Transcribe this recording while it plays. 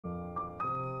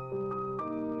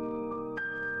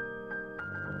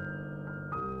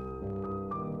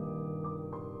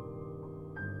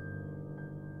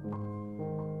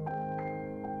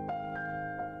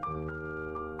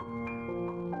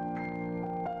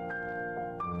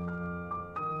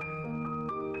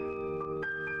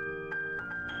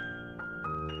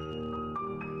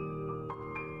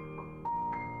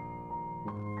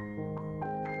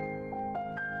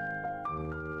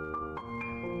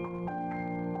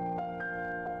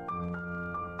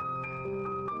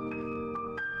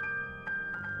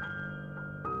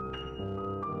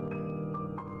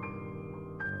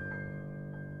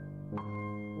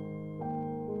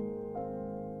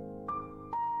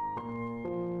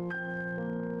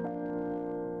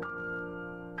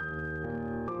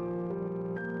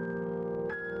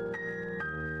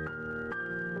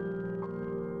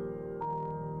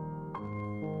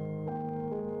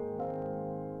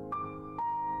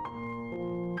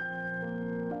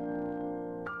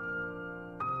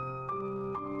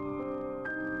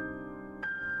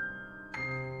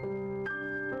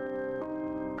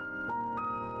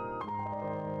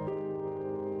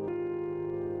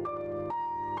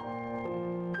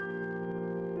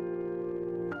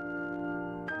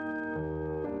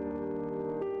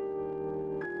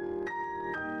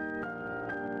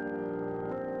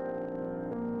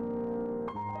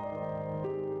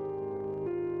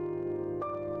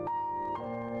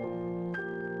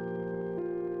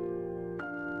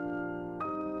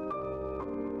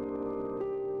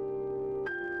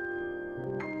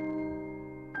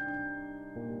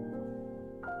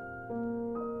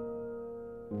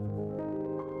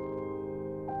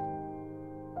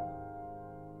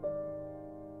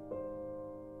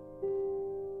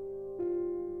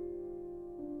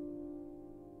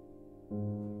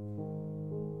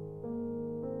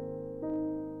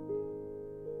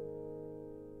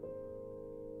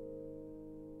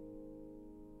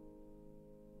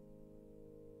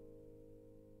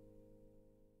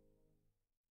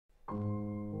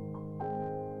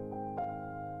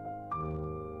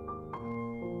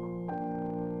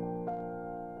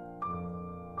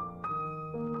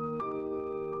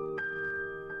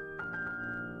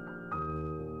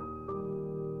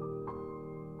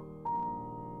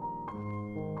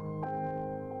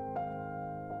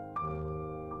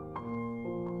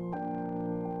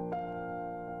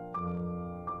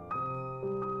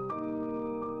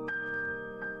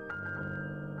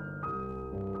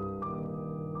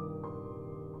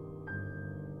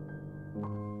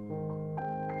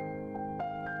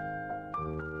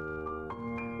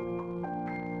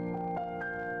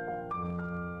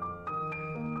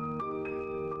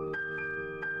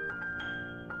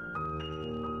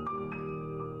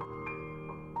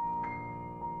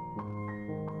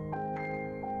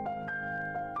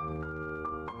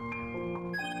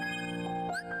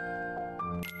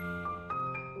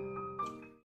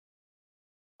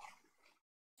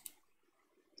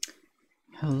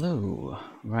Hello.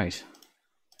 Right.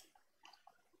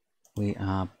 We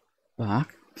are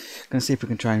back. Gonna see if we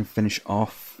can try and finish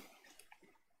off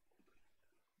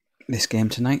this game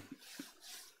tonight.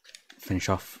 Finish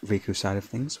off Riku's side of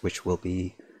things, which will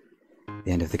be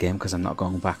the end of the game because I'm not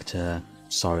going back to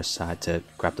Sora's side to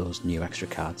grab those new extra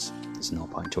cards. There's no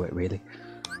point to it really.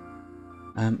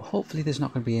 Hopefully there's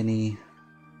not going to be any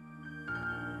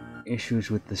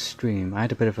issues with the stream. I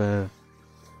had a bit of a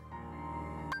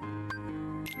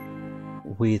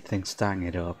weird thing starting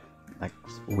it up, like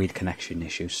weird connection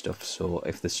issue stuff, so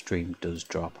if the stream does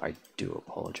drop I do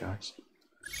apologise.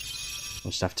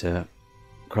 We'll just have to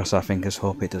cross our fingers,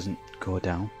 hope it doesn't go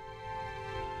down.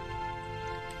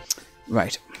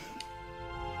 Right,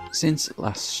 since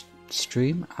last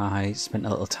stream I spent a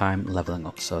little time leveling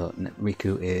up, so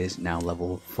Riku is now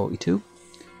level 42,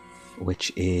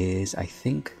 which is I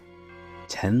think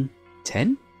 10?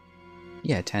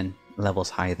 Yeah, 10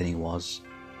 levels higher than he was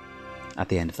at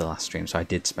the end of the last stream, so I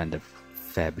did spend a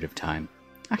fair bit of time.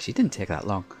 Actually, it didn't take that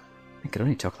long. I think it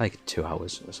only took like 2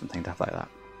 hours or something like that.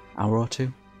 Hour or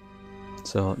two.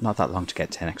 So not that long to get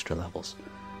 10 extra levels,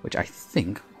 which I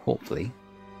think, hopefully,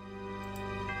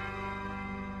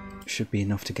 should be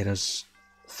enough to get us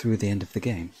through the end of the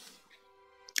game.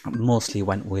 I mostly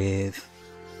went with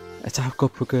attack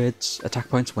upgrades, attack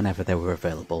points whenever they were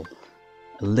available,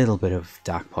 a little bit of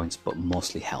dark points, but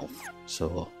mostly health.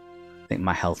 So I think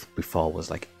my health before was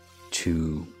like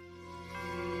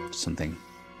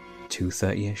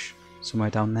 230-ish, somewhere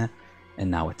down there,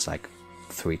 and now it's like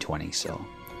 320, so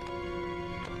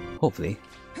hopefully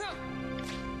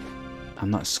I'm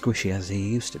not as squishy as he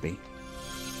used to be.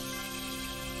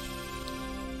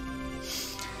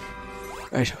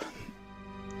 Right,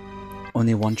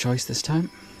 only one choice this time.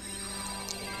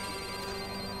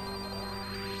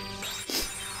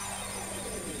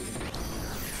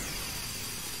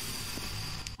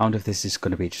 I wonder if this is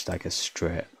going to be just like a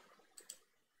straight.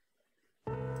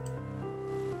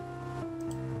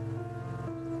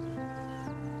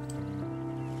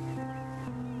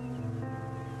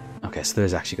 Okay, so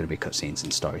there's actually going to be cutscenes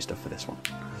and story stuff for this one.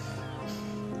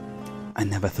 I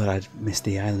never thought I'd miss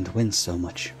the island winds so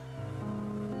much.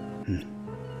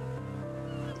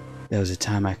 There was a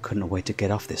time I couldn't wait to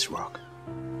get off this rock.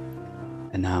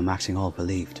 And now I'm acting all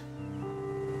believed.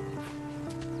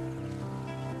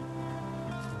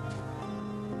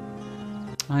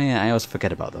 Oh yeah, I always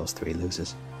forget about those 3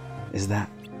 losers. Is that...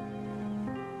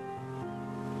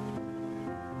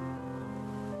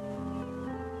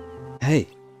 Hey!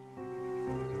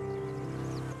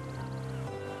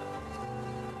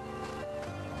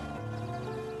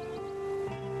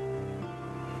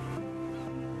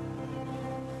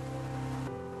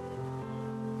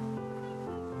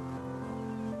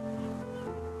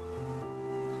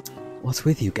 What's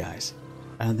with you guys?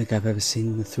 I don't think I've ever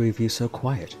seen the 3 of you so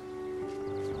quiet.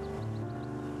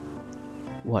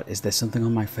 What, is there something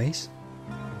on my face?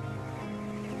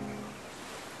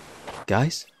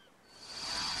 Guys?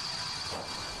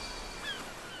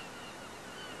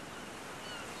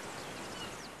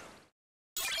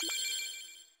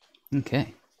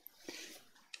 Okay.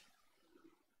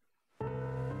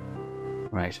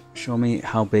 Right, show me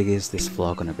how big is this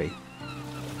floor gonna be?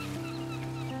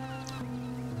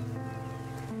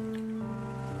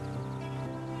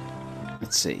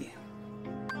 Let's see.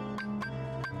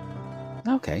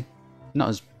 Okay, not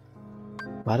as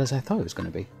bad as I thought it was going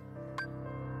to be.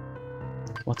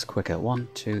 What's quicker? 1,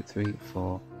 2, 3,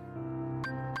 4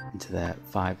 into there,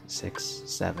 5, 6,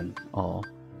 7, or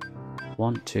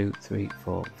 1, 2, 3,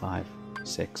 4, 5,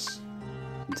 6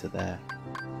 into there.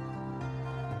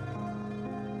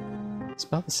 It's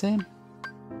about the same.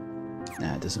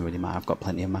 Nah, it doesn't really matter. I've got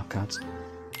plenty of map cards.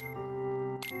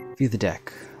 View the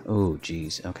deck. Oh,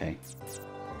 geez. Okay.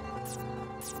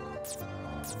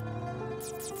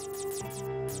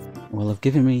 Well, they've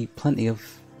given me plenty of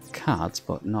cards,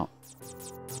 but not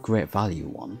great value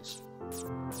ones.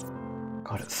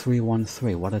 Got it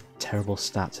 313. What a terrible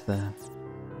stat there.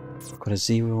 Got a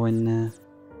 0 in there.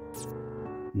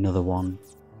 Another one.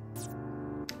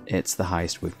 It's the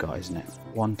highest we've got, isn't it?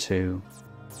 1, 2,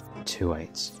 2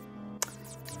 8s.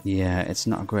 Yeah, it's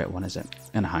not a great one, is it?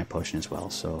 And a high potion as well,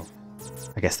 so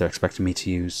I guess they're expecting me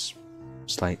to use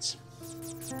slates.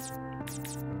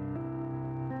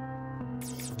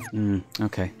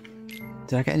 Okay.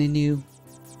 Did I get any new?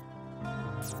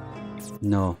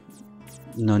 No.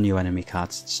 No new enemy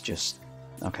cards, it's just...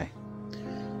 Okay.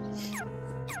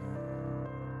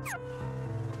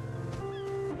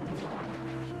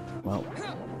 Well,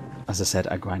 as I said,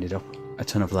 I grinded up a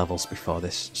ton of levels before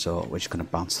this, so we're just going to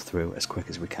bounce through as quick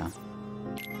as we can.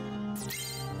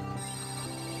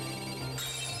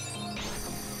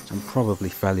 I'm probably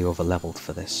fairly over leveled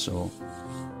for this, so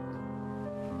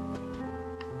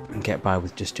I can get by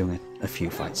with just doing a few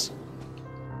fights.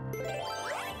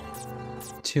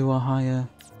 2 or higher.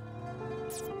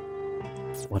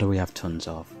 What do we have tons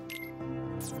of?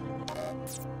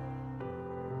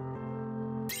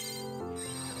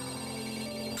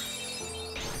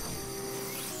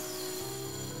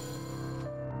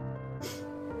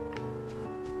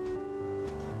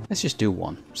 Let's just do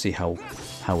one, see how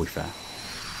we fare.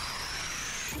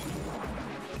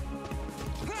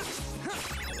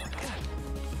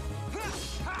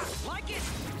 Like it.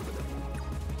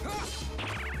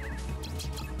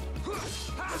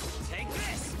 Take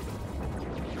this.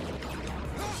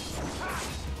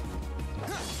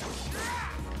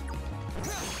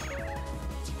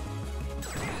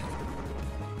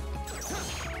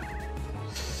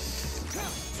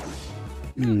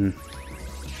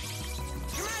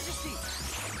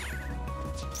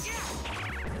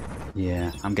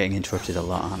 Yeah, I'm getting interrupted a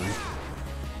lot, aren't I?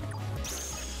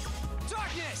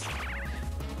 Darkness.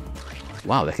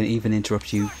 Wow, they can even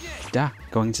interrupt you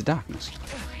going into darkness. Darkness.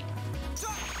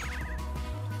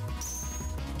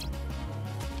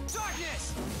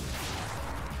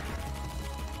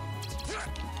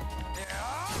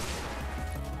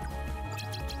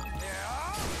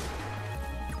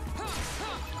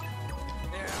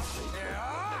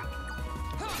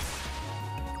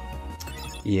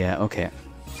 Yeah, okay.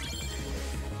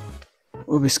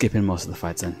 We'll be skipping most of the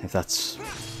fights then, if that's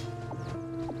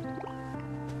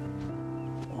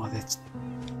what it's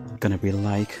gonna be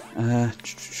like.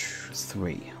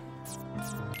 3.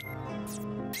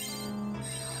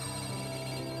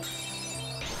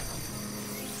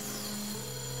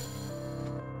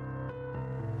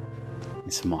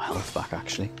 Need some more health back,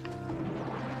 actually.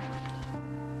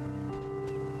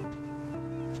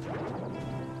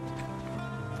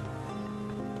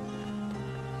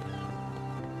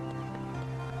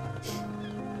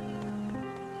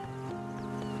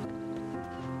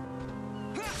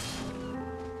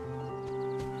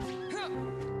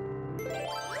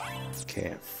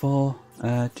 Okay, 4.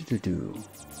 Do.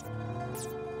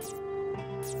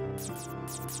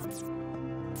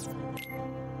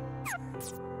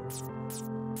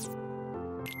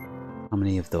 How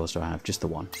many of those do I have? Just the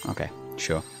one. Okay,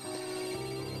 sure.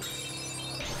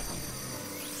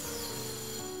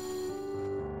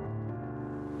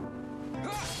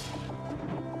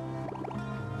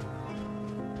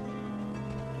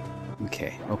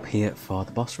 Okay, up here for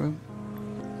the boss room,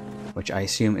 which I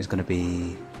assume is going to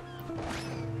be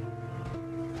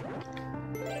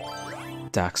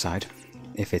dark side,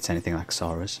 if it's anything like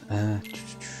Sora's.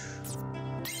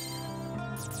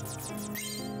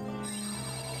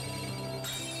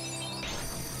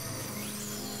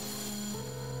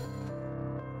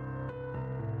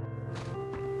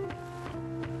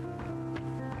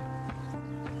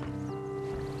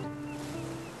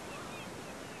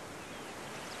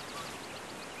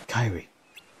 Kairi.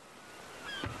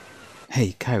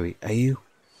 Hey, Kairi, are you?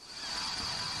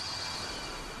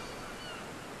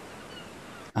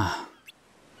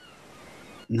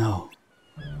 No.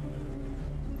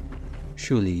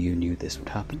 Surely you knew this would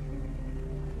happen.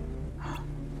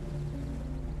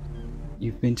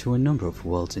 You've been to a number of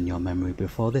worlds in your memory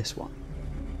before this one.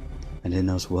 And in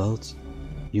those worlds,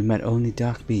 you met only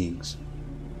dark beings.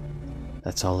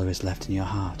 That's all there is left in your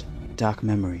heart. Dark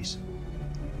memories.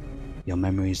 Your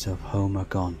memories of home are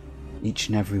gone. Each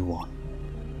and every one.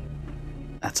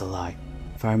 That's a lie.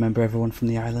 If I remember everyone from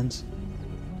the islands,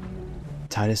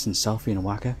 Tidus and Selphie and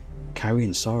Waka, Kairi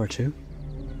and Sora too,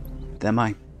 they're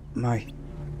my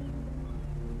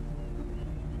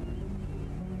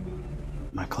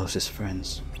closest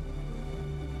friends.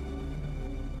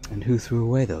 And who threw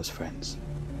away those friends?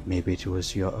 Maybe it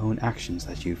was your own actions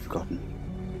that you've forgotten.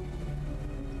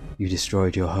 You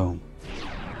destroyed your home.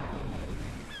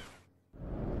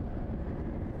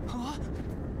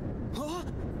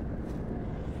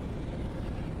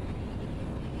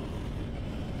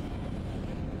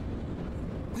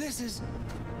 This is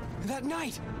that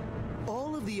night.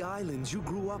 All of the islands you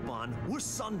grew up on were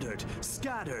sundered,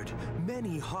 scattered.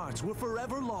 Many hearts were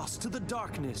forever lost to the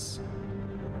darkness.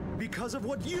 Because of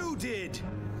what you did!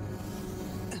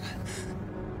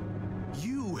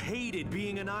 You hated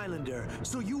being an islander,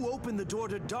 so you opened the door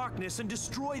to darkness and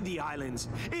destroyed the islands.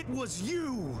 It was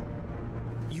you!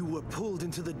 You were pulled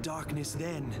into the darkness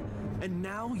then, and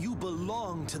now you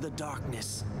belong to the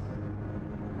darkness.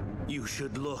 You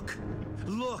should look.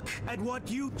 Look at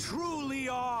what you truly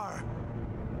are!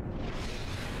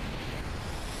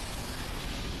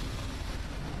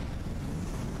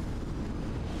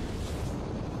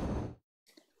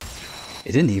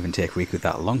 It didn't even take Riku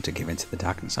that long to give into the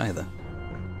darkness either.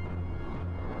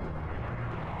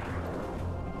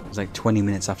 It was like 20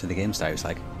 minutes after the game started. It was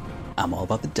like, I'm all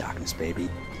about the darkness, baby.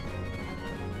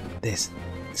 This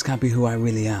can't be who I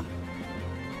really am.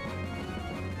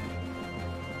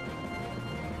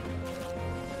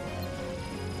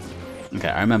 Okay,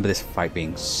 I remember this fight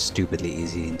being stupidly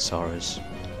easy in Sora's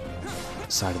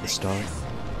side of the story.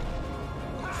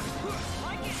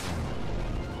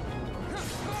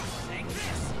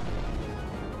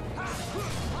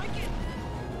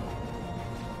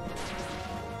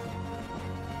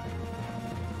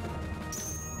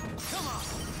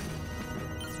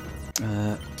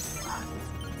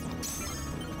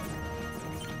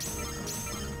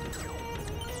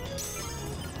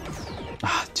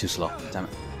 Too slow, damn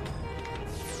it.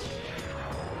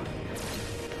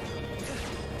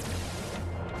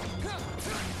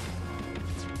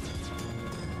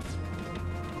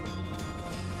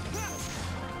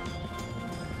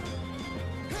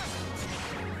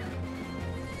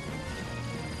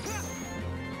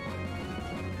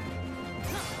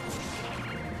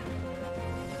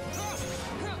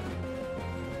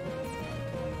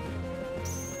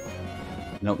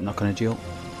 Nope, not gonna duel.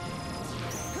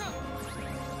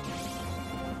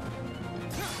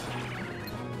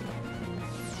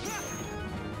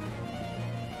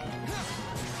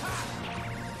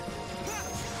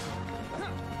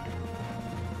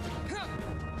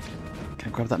 Can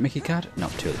I grab that Mickey card? No,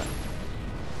 too late.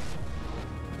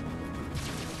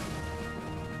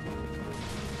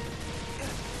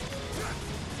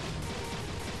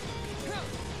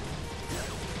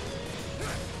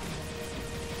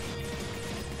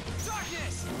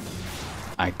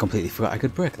 I completely forgot I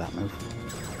could break that move.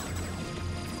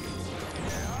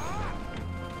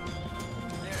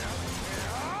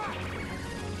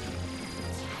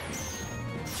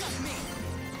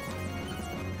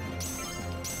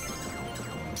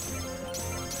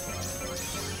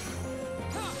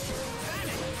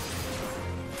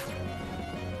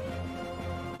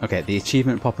 Okay, the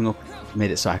achievement popping up made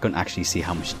it so I couldn't actually see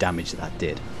how much damage that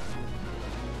did.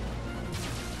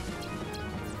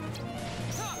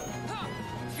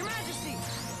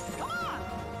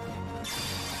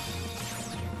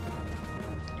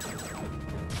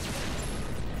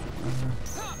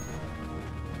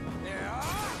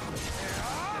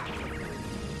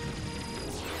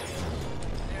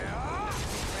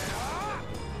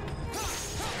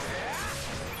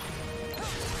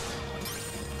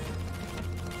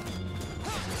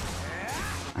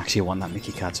 Actually, I want that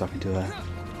Mickey card so I can do a...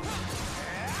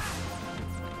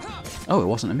 Oh, it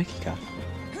wasn't a Mickey card.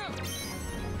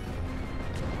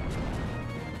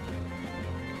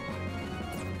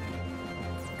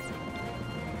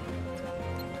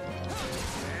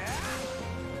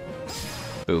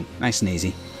 Boom, nice and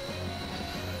easy.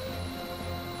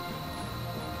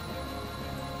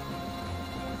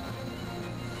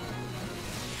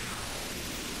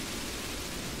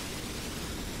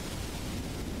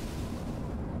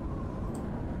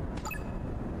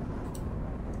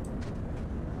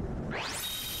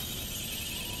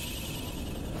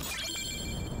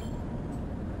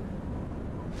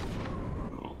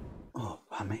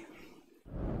 Me.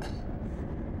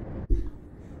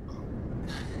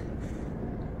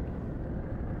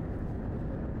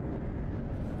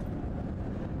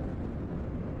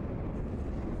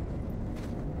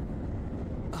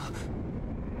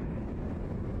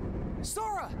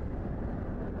 Sora!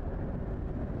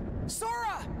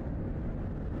 Sora!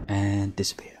 And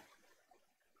disappear.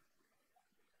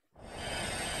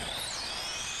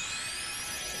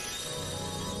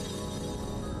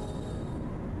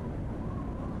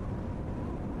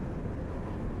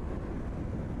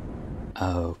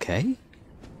 Okay.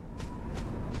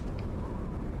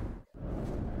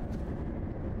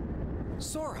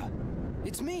 Sora,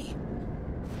 it's me.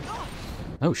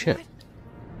 Oh shit.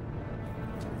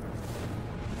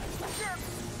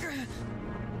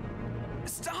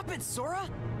 Stop it, Sora!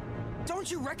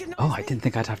 Don't you recognize Oh, I me? didn't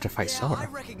think I'd have to fight Yeah, Sora. I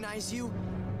recognize you.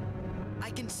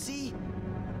 I can see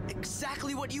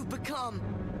exactly what you've become.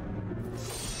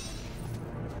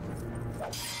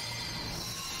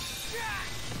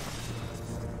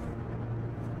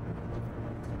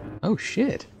 Oh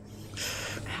shit.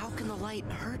 How can the light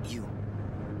hurt you?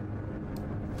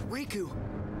 Riku,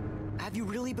 have you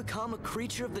really become a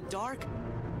creature of the dark?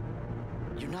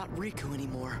 You're not Riku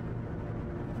anymore.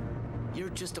 You're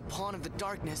just a pawn of the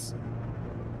darkness.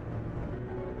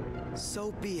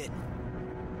 So be it.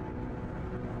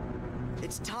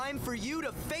 It's time for you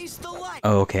to face the light!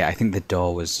 Oh, okay, I think the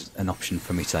door was an option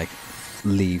for me to like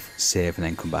leave, save, and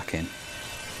then come back in.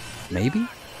 Maybe?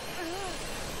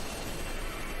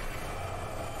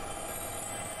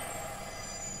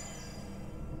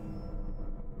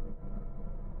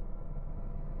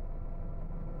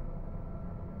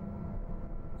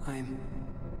 I'm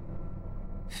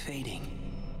fading.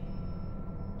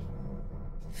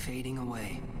 Fading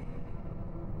away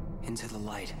into the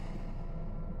light.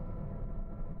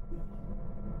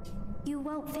 You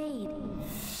won't fade.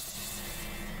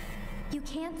 You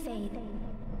can't fade.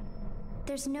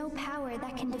 There's no power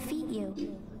that can defeat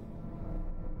you.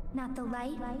 Not the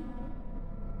light,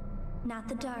 not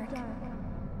the dark.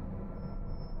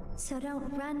 So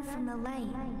don't run from the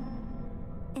light,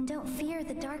 and don't fear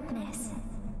the darkness,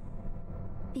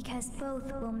 because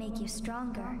both will make you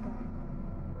stronger.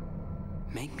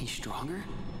 Make me stronger?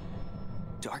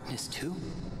 Darkness too?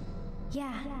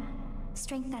 Yeah,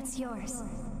 strength that's yours.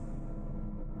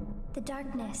 The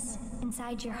darkness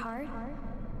inside your heart,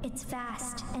 it's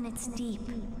vast and it's deep.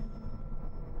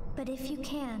 But if you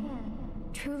can,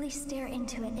 truly stare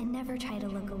into it and never try to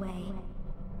look away,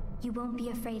 you won't be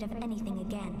afraid of anything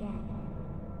again.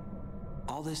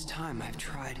 All this time I've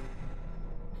tried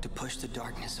to push the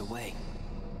darkness away.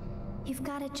 You've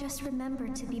got to just remember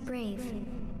to be brave.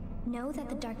 Know that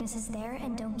the darkness is there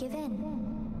and don't give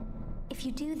in. If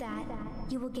you do that,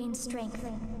 you will gain strength.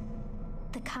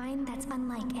 The kind that's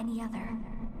unlike any other.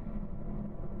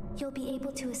 You'll be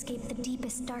able to escape the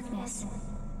deepest darkness.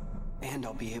 And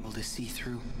I'll be able to see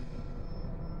through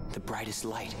the brightest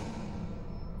light.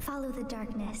 Follow the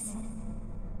darkness.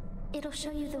 It'll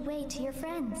show you the way to your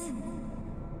friends.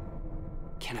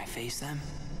 Can I face them?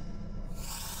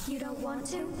 You don't want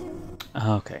to?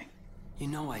 Okay. You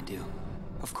know I do.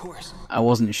 Of course. I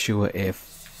wasn't sure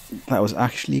if that was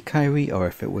actually Kyrie or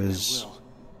if it was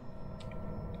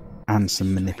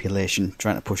Ansem manipulation,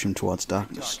 trying to push him towards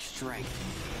darkness. Dark strength.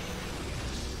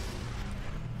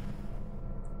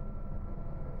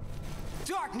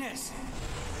 Darkness!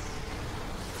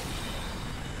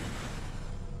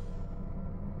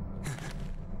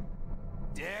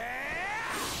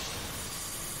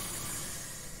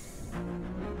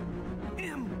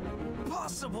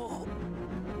 Impossible!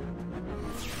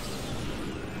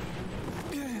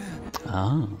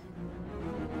 Ah.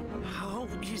 How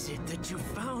is it that you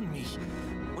found me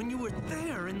when you were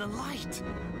there in the light?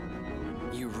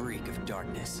 You reek of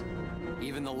darkness.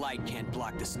 Even the light can't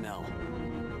block the smell.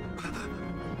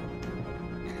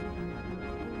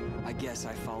 I guess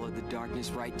I followed the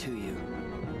darkness right to you.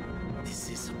 This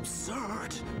is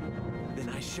absurd. Then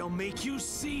I shall make you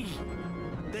see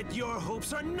that your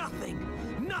hopes are nothing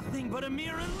but a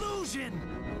mere illusion.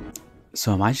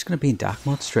 So am I just going to be in dark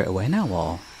mode straight away now,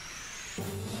 or?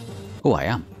 Oh, I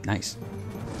am. Nice.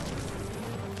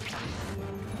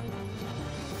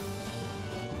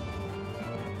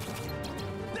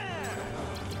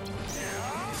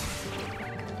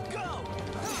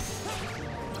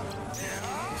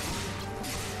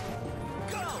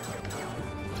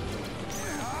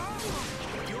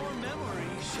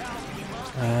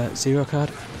 Zero card.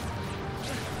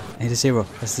 I need a zero.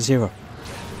 That's the zero.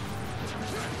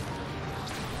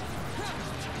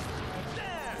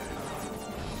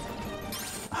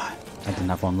 Ah, I didn't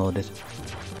have one loaded.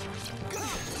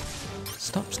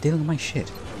 Stop stealing my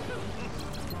shit.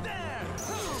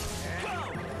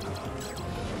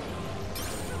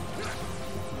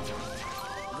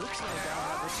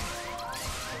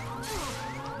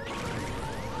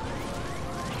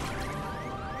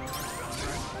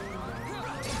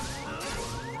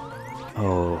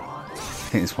 Oh, I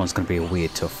think this one's going to be a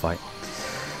weird, tough fight.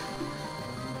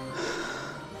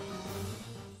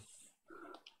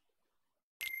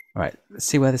 Alright, let's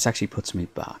see where this actually puts me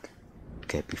back.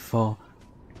 Okay, before...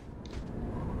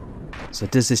 So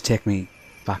does this take me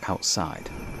back outside?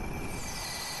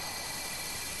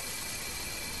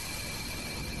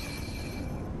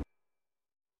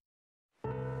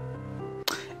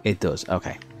 It does,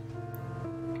 okay.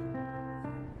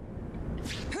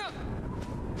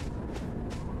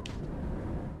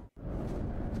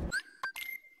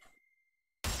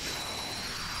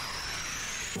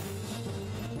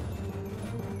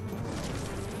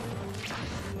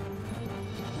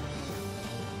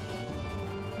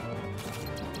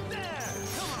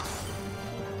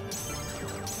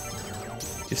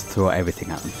 Just throw everything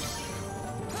at them.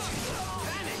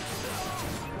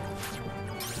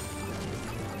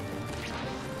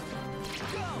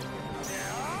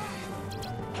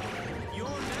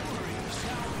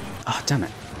 Ah, damn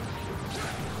it.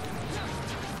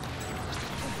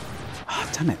 Ah,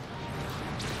 damn it.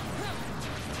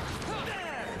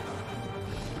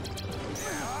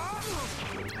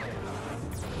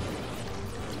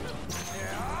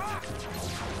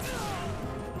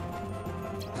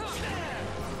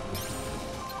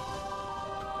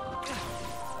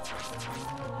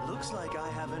 Looks like I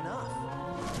have enough.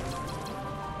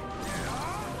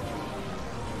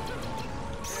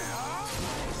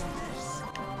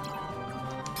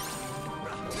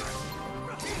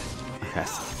 Okay.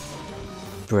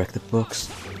 Break the books.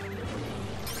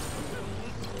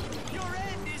 Your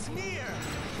end is near.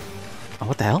 Oh,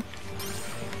 what the hell?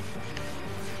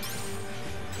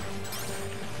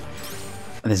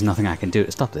 There's nothing I can do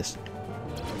to stop this.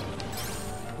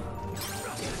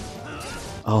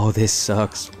 Oh, this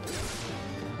sucks.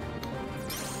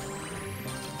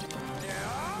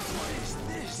 What is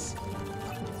this?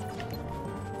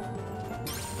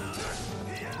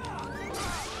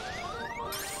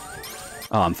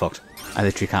 Oh, I'm fucked. I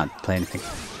literally can't play anything.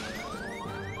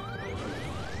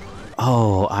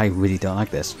 Oh, I really don't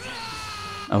like this.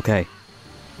 Okay.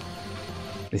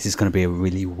 This is going to be a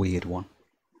really weird one.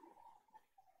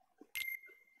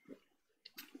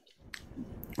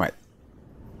 Right.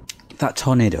 That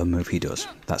tornado move he does,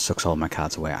 that sucks all my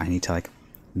cards away. I need to like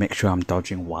make sure I'm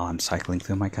dodging while I'm cycling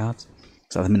through my cards.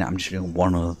 So at the minute I'm just doing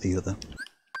one or the other.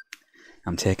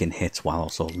 I'm taking hits while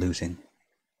also losing.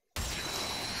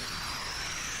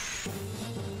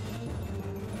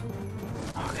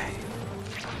 Okay.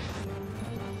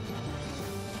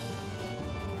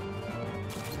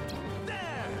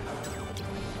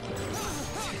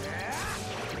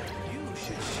 You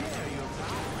should share your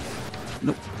power.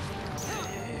 Nope.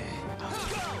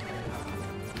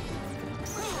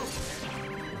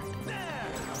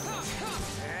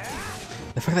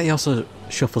 The fact that he also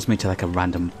shuffles me to like a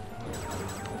random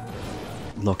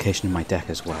location in my deck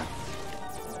as well.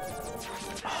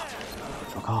 Oh,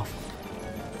 fuck off.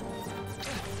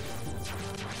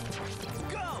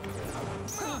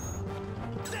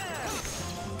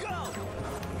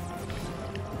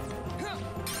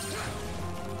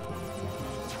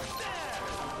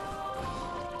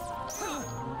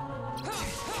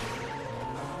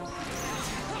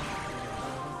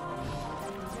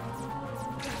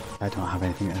 I don't have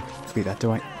anything to beat that,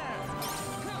 do I?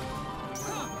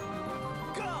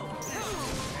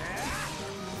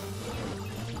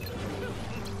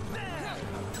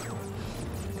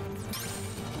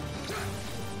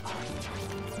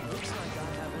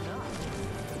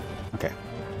 Okay.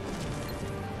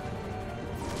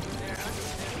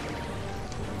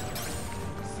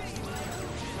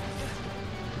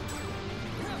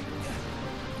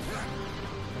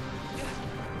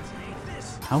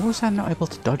 How was I not able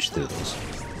to dodge through those?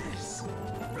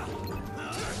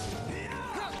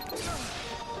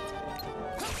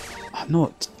 I'm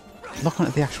not looking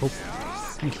at the actual...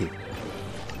 Thank you.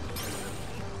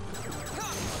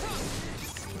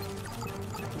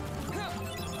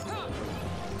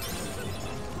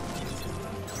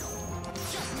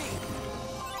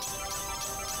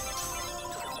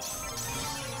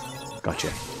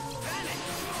 Gotcha.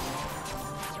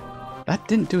 That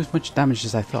didn't do as much damage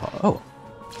as I thought. Oh.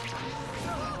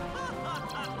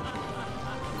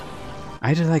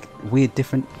 I had a like weird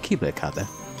different Keyblade card there.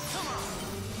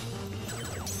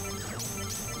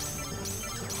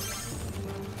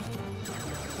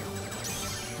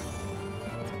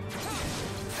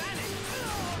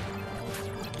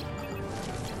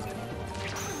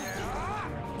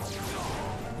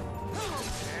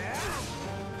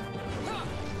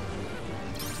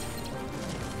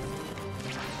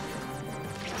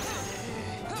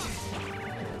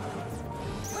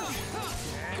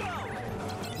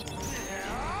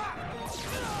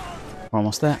 We're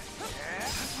almost there.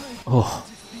 Oh.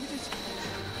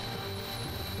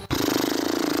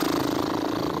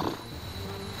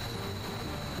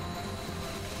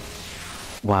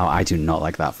 Wow, I do not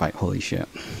like that fight. Holy shit.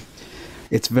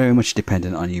 It's very much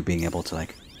dependent on you being able to,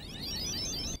 like,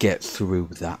 get through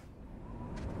that.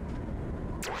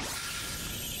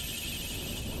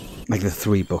 Like the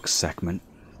 3 books segment.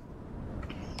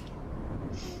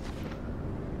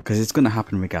 Because it's going to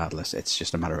happen regardless. It's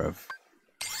just a matter of...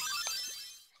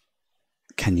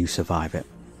 Can you survive it?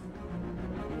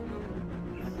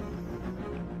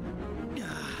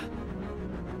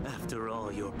 After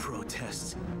all your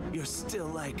protests, you're still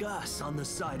like us on the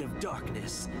side of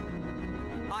darkness.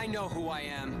 I know who I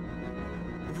am.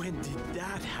 When did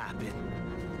that happen?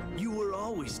 You were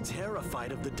always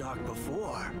terrified of the dark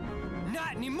before.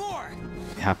 Not anymore!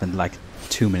 It happened like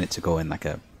 2 minutes ago in like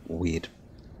a weird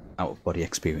out-of-body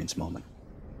experience moment.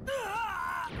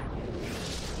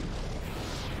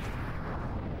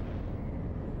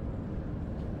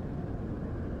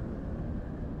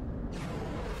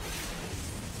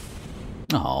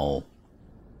 Oh.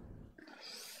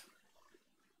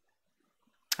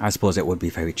 I suppose it would be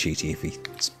very cheaty if he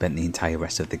spent the entire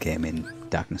rest of the game in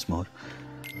darkness mode.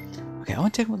 Okay, I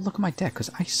want to take a look at my deck, because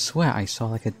I swear I saw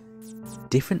like a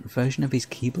different version of his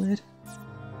Keyblade.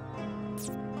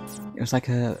 It was like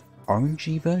a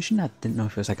orangey version. I didn't know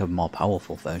if it was like a more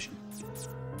powerful version.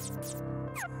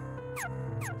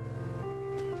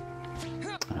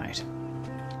 Right.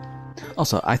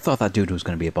 Also, I thought that dude was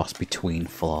going to be a boss between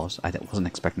floors. I wasn't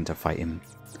expecting to fight him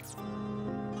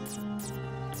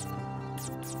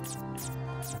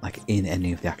like in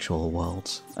any of the actual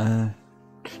worlds. Okay.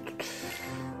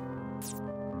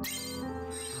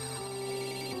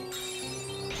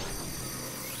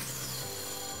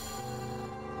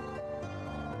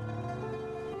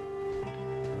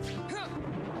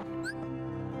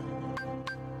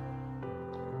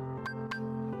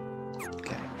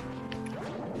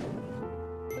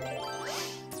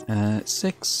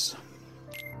 6.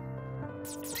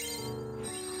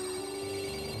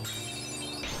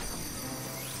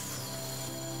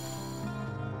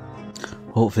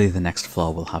 Hopefully the next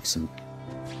floor will have some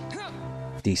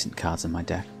decent cards in my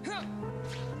deck.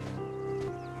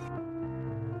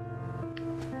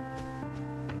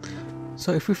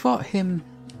 So if we fought him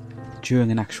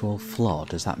during an actual floor,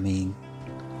 does that mean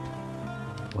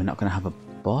we're not going to have a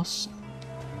boss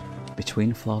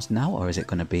between floors now, or is it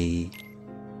going to be...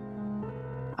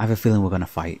 I have a feeling we're going to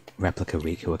fight Replica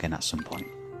Riku again at some point.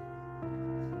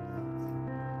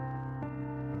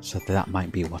 So that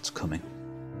might be what's coming.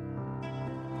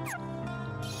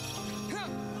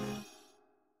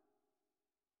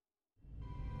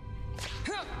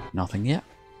 Nothing yet.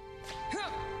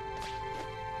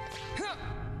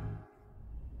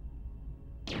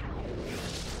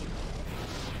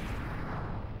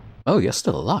 Oh, you're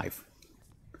still alive.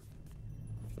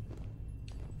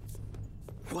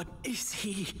 What is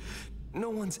he? No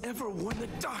one's ever worn the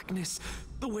darkness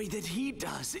the way that he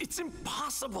does. It's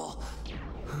impossible.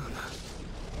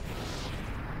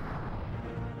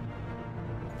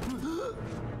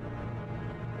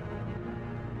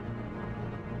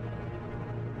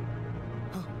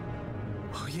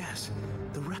 Oh yes,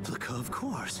 the replica, of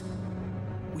course.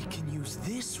 We can use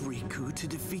this Riku to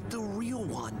defeat the real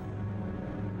one.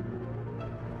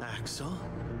 Axel?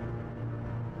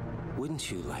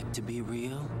 Wouldn't you like to be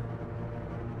real?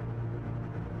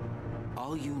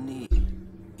 All you need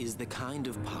is the kind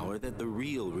of power that the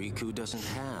real Riku doesn't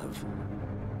have.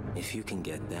 If you can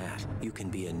get that, you can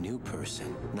be a new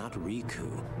person, not Riku,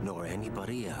 nor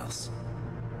anybody else.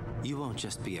 You won't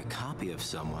just be a copy of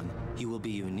someone, you will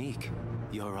be unique,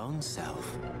 your own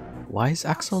self. Why is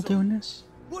Axel doing this?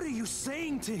 What are you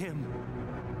saying to him?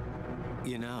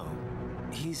 You know,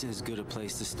 he's as good a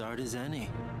place to start as any.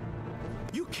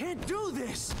 You can't do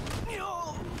this!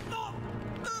 No! No!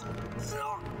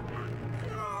 No!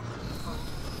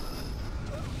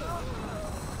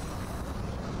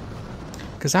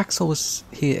 Because Axel was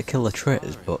here to kill the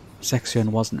traitors, but Sexion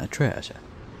wasn't a traitor.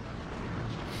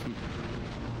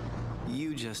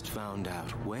 You just found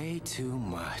out way too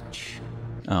much.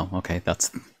 Oh, okay, that's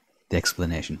the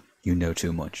explanation. You know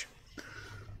too much.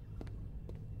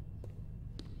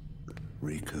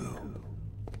 Riku.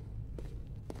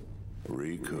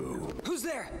 Riku. Who's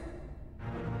there?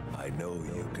 I know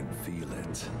you can feel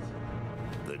it.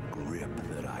 The grip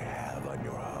that I have on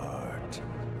your heart.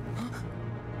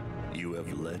 You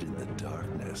have led in the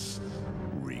darkness,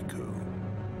 Riku.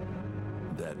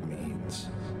 That means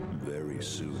very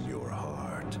soon your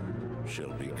heart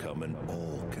shall become an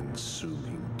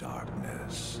all-consuming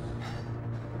darkness.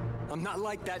 I'm not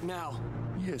like that now.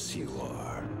 Yes, you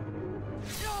are.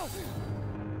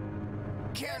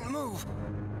 Can't move.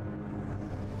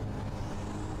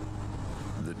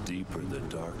 The deeper the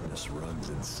darkness runs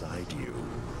inside you,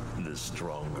 the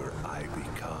stronger I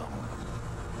become.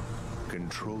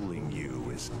 Controlling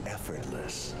you is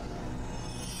effortless.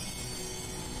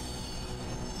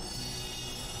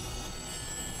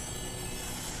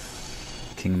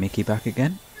 King Mickey back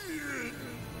again?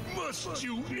 Must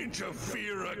you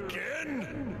interfere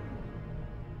again?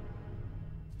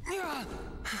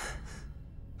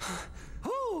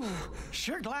 Ooh,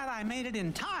 sure glad I made it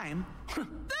in time.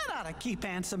 That ought to keep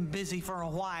Ansem busy for a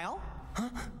while.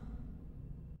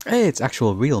 Hey, it's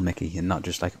actual real Mickey and not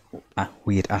just like a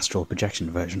weird astral projection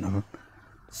version of him.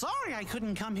 Sorry I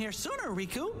couldn't come here sooner,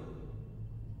 Riku.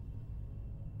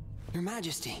 Your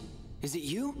Majesty, is it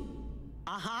you?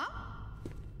 Uh-huh.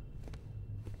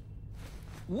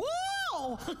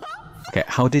 Whoa! Okay,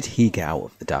 how did he get out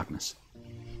of the darkness?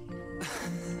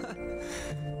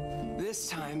 This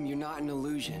time, you're not an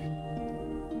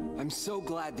illusion. I'm so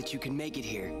glad that you can make it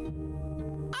here.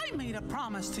 I made a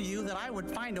promise to you that I would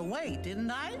find a way,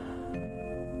 didn't I?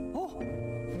 Oh.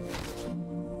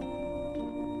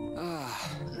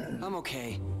 I'm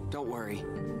okay. Don't worry.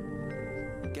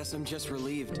 Guess I'm just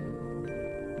relieved.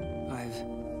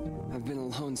 I've been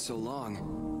alone so long,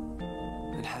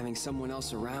 and having someone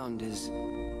else around is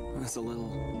a little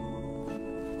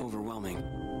overwhelming.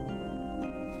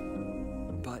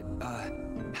 But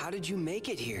how did you make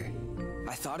it here?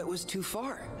 I thought it was too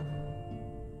far.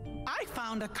 I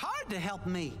found a card to help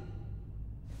me.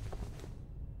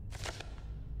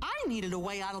 I needed a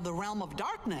way out of the realm of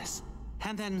darkness.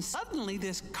 And then suddenly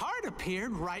this card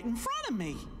appeared right in front of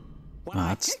me. When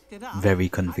That's I picked it up, very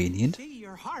convenient. I could see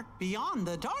your heart beyond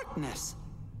the darkness.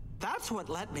 That's what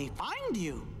let me find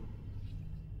you.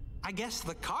 I guess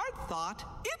the card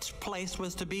thought its place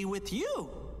was to be with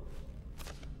you.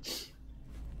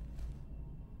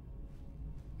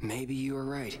 Maybe you were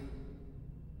right.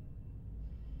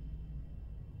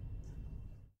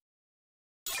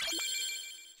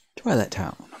 Twilight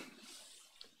Town.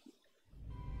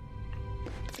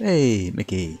 Hey,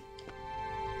 Mickey.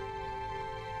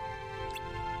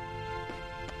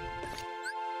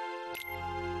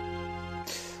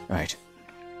 Right.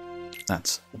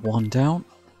 That's one down.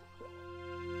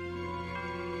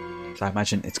 So I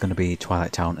imagine it's going to be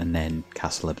Twilight Town and then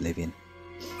Castle Oblivion.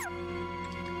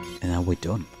 And now we're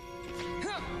done.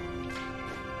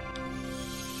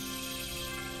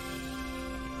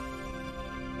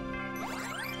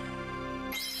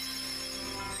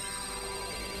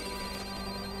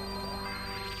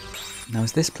 Now,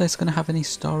 is this place going to have any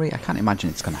story? I can't imagine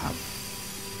it's going to have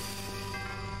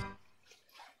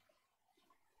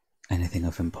anything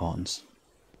of importance.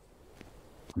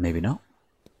 Maybe not.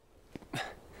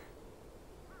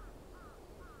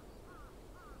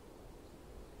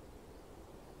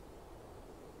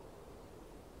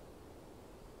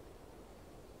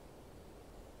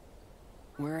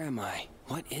 Where am I?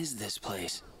 What is this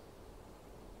place?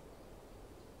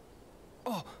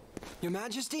 Oh, Your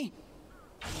Majesty?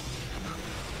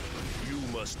 You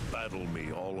must battle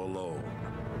me all alone.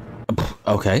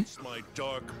 Okay. It's my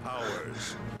dark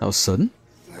powers. That was sudden.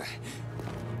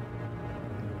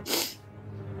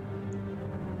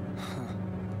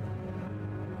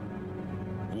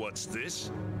 What's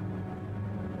this?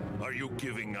 Are you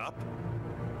giving up?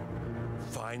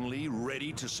 Finally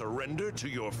ready to surrender to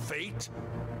your fate?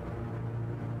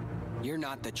 You're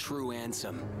not the true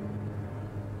Ansem.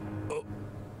 Oh,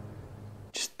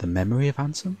 Just the memory of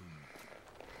Ansem?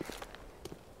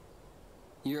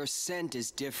 Your scent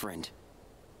is different.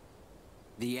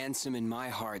 The Ansem in my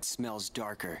heart smells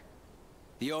darker.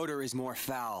 The odor is more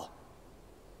foul.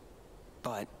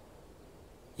 But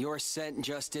your scent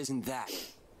just isn't that.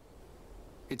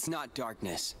 It's not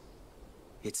darkness.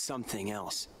 It's something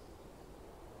else.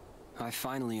 I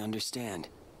finally understand.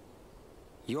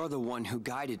 You're the one who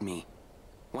guided me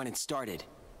when it started.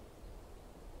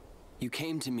 You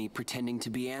came to me pretending to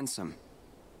be Ansem.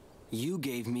 You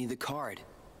gave me the card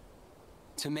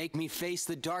to make me face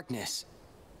the darkness.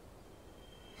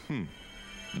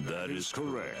 that is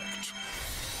correct.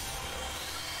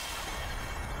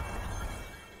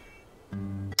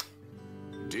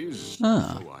 Tis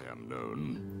Ah. so I am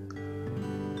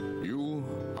known. You,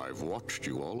 I've watched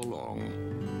you all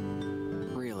along.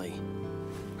 Really?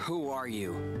 Who are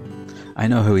you? I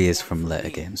know who he is from later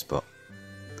games, but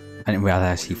I didn't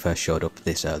realize he first showed up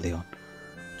this early on.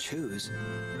 Choose?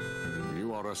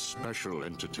 You are a special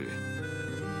entity.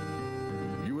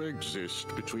 You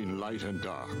exist between light and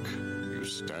dark. You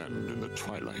stand in the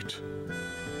twilight.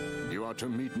 You are to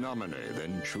meet Namine,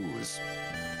 then choose.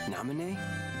 Namine?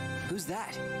 Who's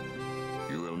that?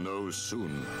 You will know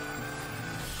soon.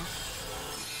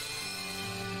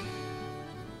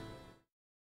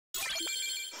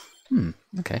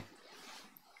 Okay.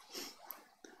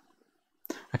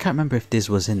 I can't remember if Diz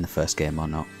was in the first game or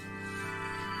not.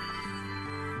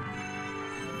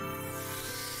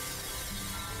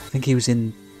 I think he was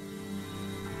in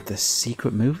the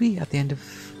secret movie at the end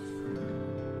of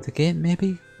the game,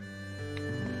 maybe?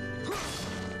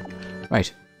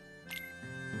 Right.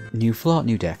 New floor,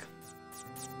 new deck.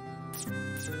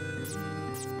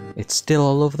 It's still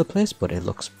all over the place, but it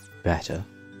looks better.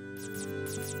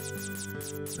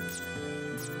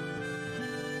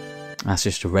 That's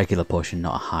just a regular potion,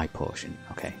 not a high potion.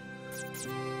 Okay.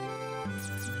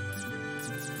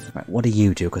 Right, what do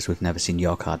you do? Because we've never seen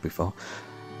your card before.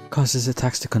 Causes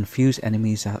attacks to confuse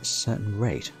enemies at a certain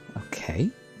rate.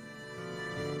 Okay.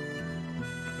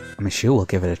 I mean, sure, we'll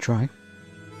give it a try.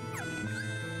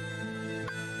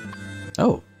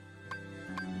 Oh.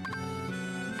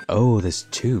 Oh, there's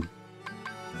two.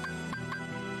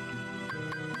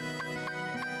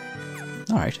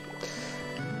 Alright.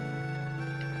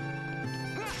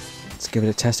 Let's give it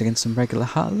a test against some regular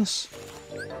Heartless.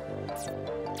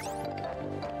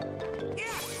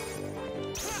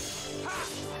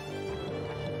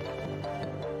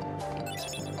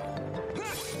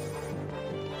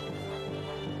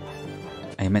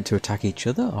 Are you meant to attack each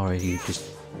other, or are you just...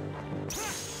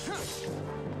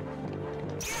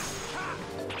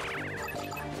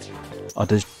 Or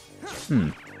does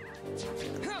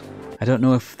I don't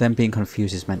know if them being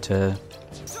confused is meant to...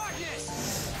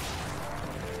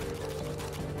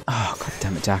 Oh, god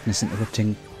damn it, darkness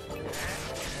interrupting.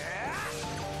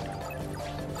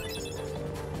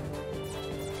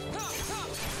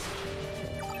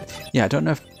 Yeah, I don't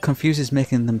know if confuse is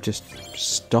making them just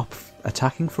stop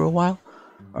attacking for a while,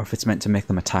 or if it's meant to make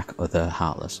them attack other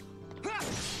Heartless.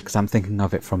 Because I'm thinking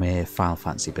of it from a Final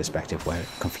Fantasy perspective, where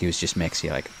confuse just makes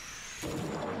you, like,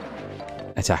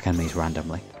 attack enemies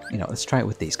randomly. You know, let's try it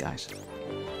with these guys.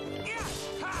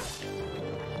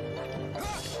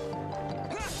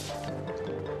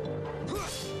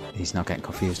 He's not getting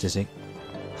confused, is he?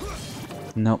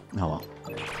 Nope. Oh well.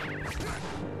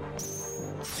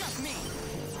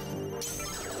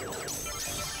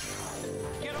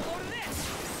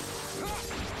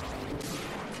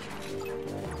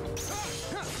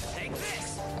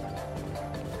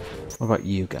 What about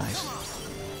you guys?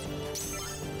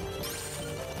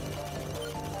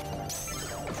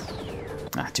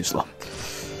 Ah, too slow.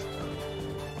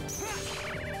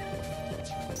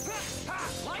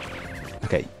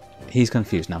 Okay, he's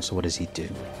confused now, so what does he do?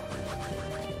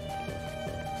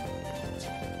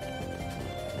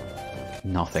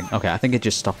 Nothing. Okay, I think it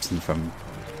just stops them from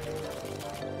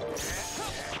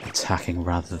attacking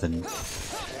rather than...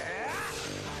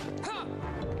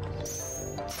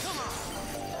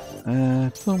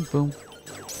 boom, boom.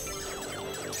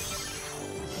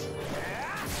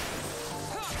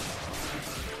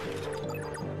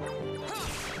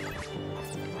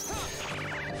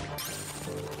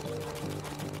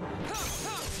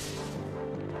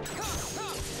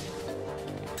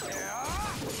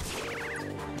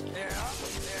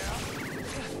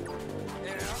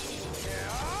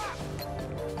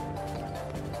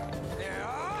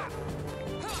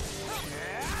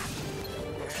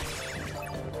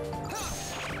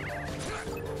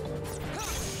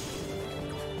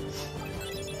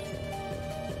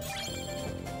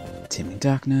 Teeming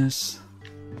darkness.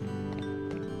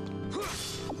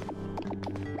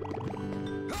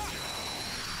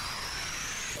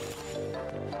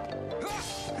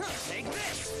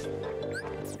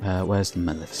 Where's the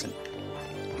Maleficent?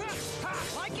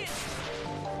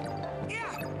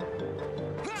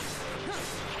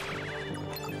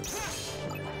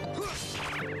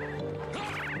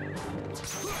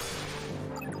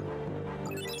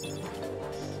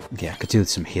 Yeah, I could do with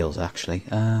some heals actually.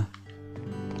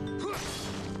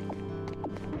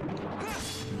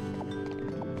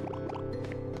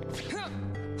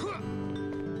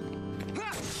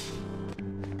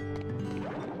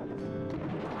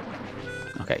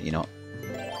 Okay, you know what?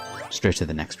 Straight to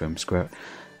the next room, screw it.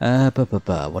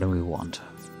 What do we want?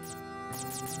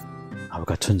 Oh, we've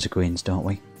got tons of greens, don't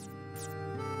we?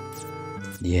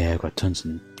 Yeah, we've got tons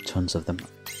and tons of them.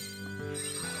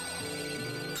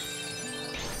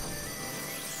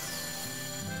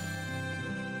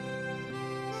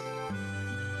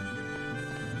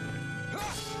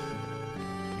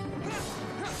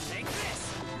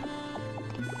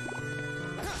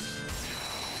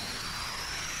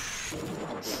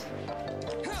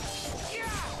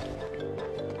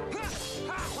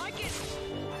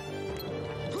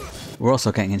 We're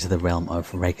also getting into the realm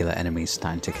of regular enemies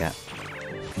starting to get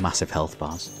massive health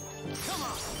bars.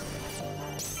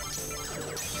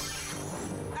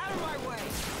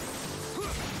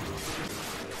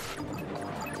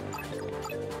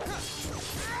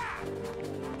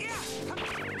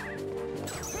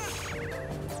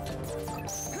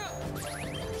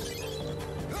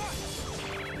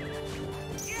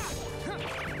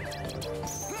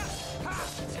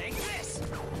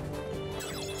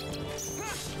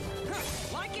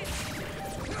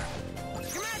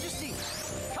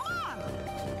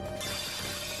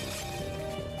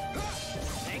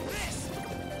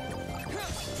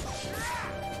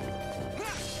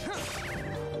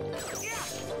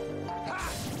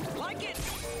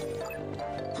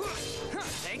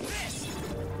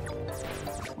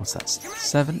 What's that?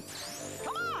 7?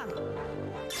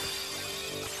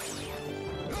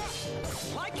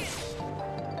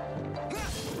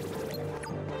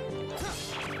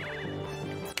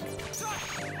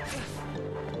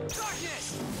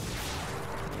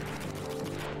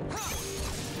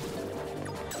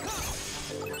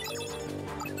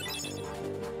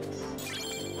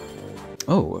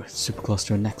 Oh, we're super close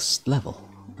to our next level.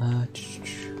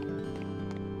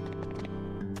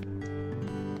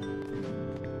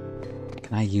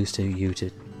 Can I use you to...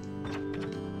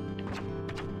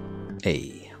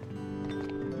 A.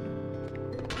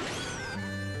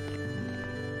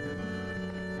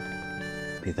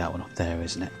 Be that one up there,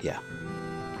 isn't it? Yeah.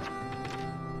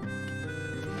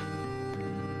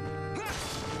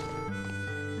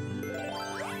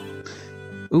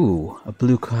 Ooh, a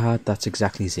blue card, that's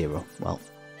exactly 0. Well,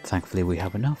 thankfully we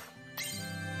have enough.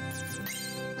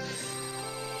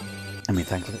 I mean,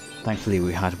 thankfully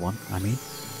we had one, I mean.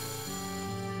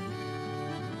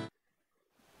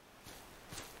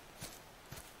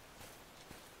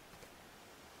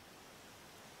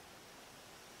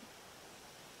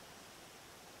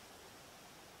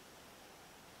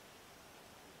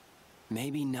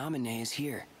 Maybe Naminé is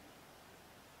here.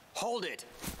 Hold it!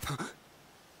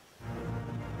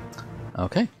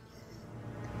 Okay.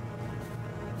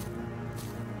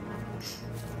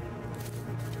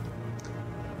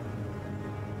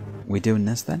 We doing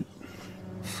this then?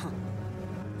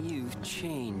 You've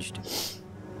changed.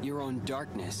 Your own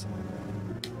darkness.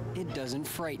 It doesn't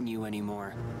frighten you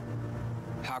anymore.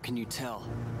 How can you tell?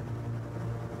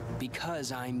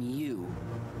 Because I'm you.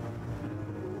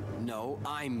 No,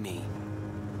 I'm me.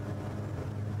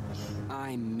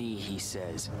 I'm me, he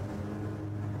says.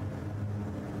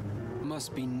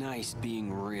 Must be nice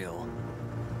being real.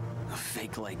 A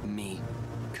fake like me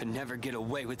could never get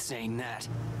away with saying that.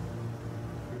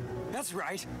 That's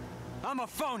right. I'm a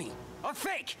phony. A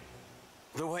fake.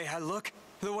 The way I look,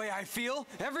 the way I feel,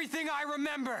 everything I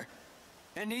remember.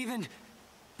 And even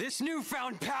this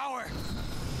newfound power.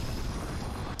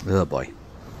 Oh boy.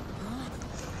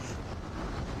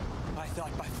 I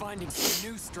thought by finding some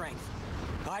new strength,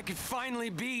 I could finally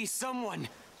be someone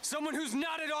who's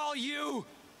not at all you.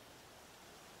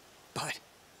 But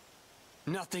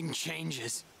nothing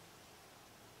changes.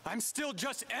 I'm still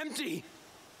just empty.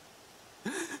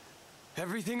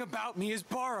 Everything about me is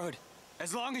borrowed.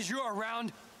 As long as you're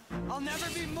around, I'll never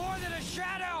be more than a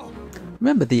shadow.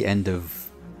 Remember the end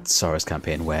of Sora's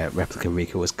campaign where Replica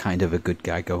Riku was kind of a good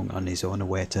guy going on his own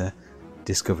way to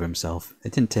discover himself?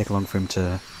 It didn't take long for him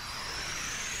to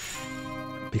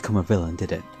become a villain,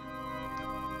 did it?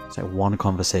 It's like one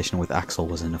conversation with Axel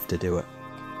was enough to do it.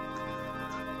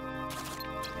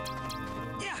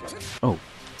 Oh.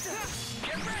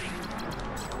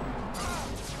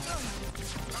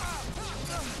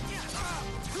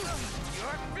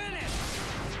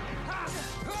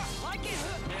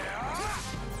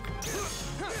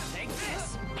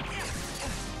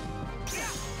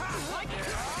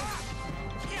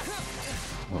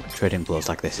 Well, trading blows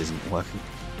like this isn't working.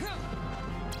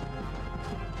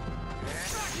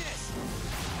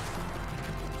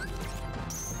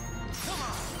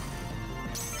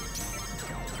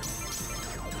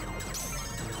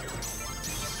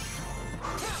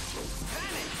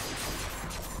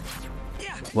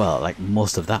 Well, like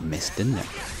most of that missed, didn't it?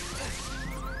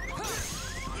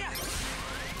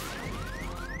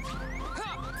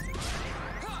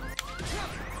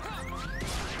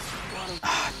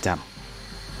 Ah, damn.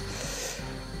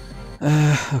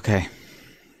 Okay.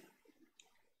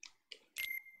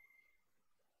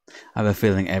 I have a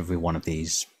feeling every one of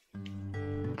these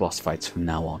boss fights from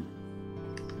now on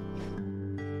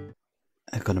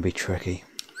are going to be tricky.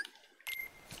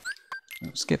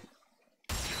 Oh, skip.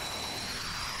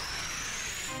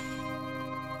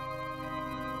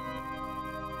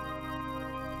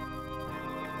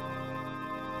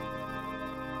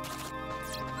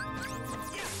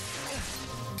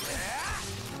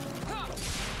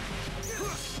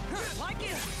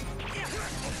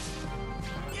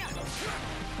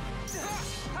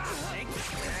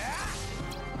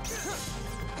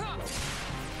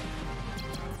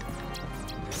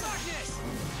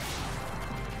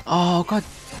 Oh, god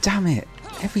damn it.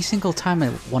 Every single time I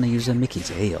want to use a Mickey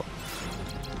to heal.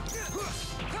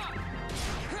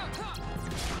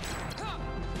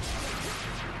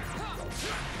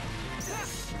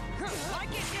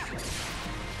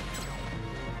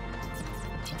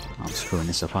 I'm screwing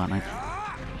this up, aren't I?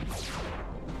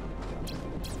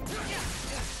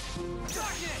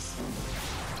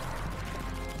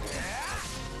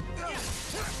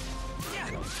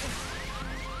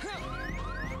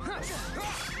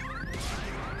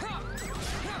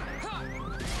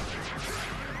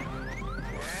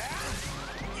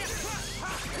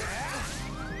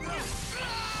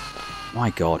 My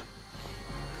god.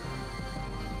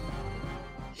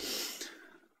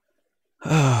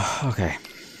 Okay.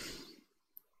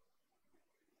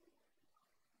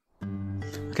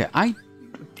 Okay,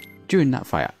 during that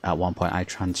fight, at one point, I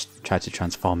tried to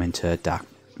transform into dark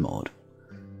mode.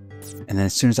 And then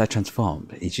as soon as I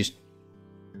transformed, it just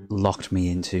locked me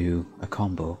into a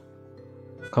combo.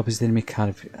 Copies the enemy card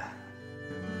of...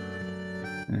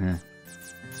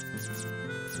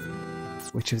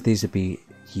 Which of these would be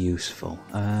useful?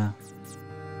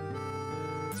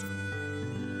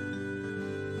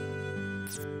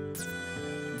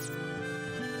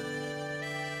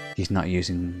 He's not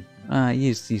using...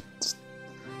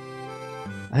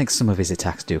 I think some of his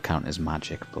attacks do count as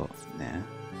magic, but yeah.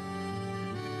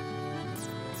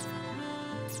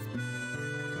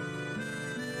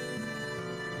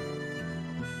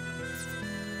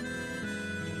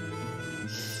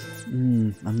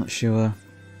 I'm not sure.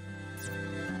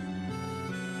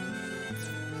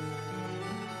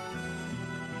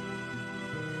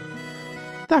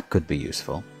 That could be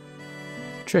useful.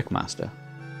 Trickmaster.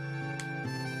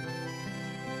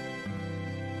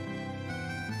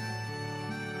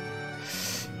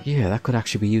 Yeah, that could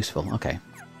actually be useful. Okay.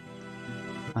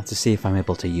 I'll have to see if I'm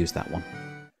able to use that one.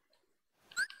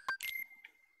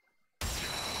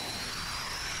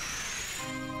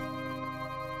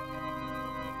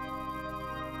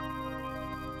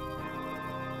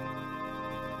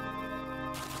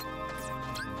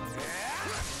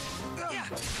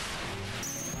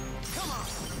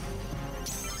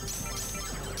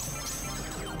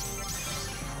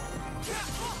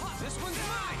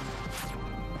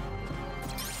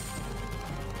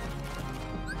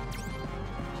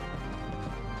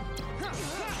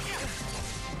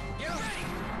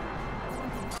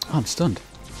 Oh, I'm stunned.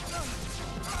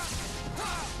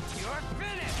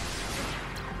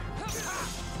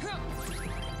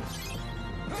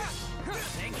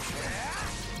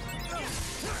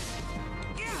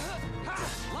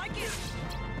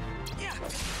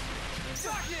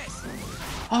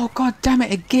 Oh god damn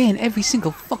it again, every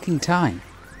single fucking time.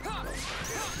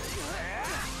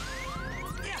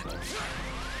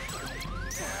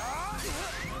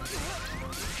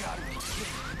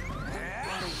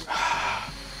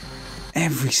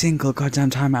 Every single goddamn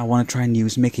time I want to try and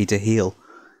use Mickey to heal,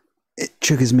 it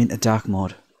triggers me into dark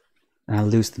mode. And I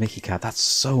lose the Mickey card. That's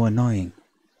so annoying.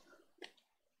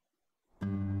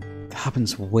 That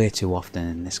happens way too often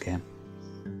in this game.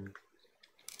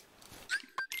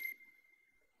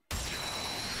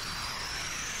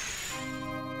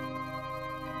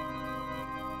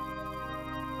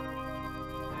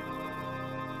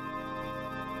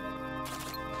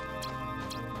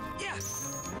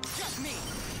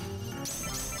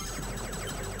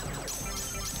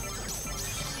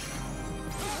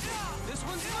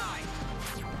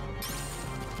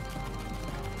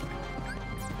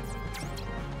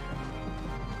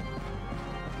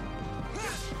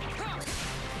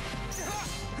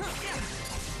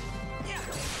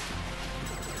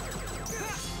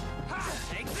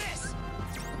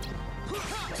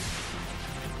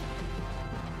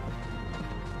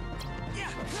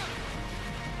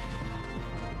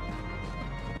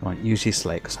 Come on, use your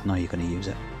slate, because I know you're going to use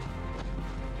it.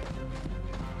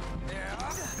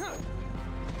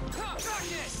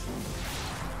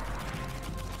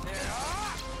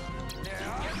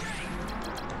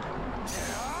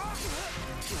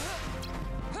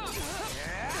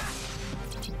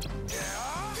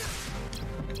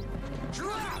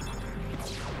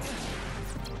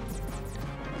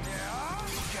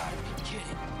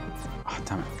 Oh,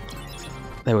 damn it.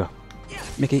 There we go.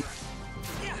 Mickey.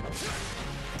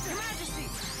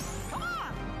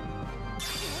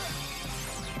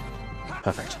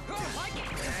 Perfect.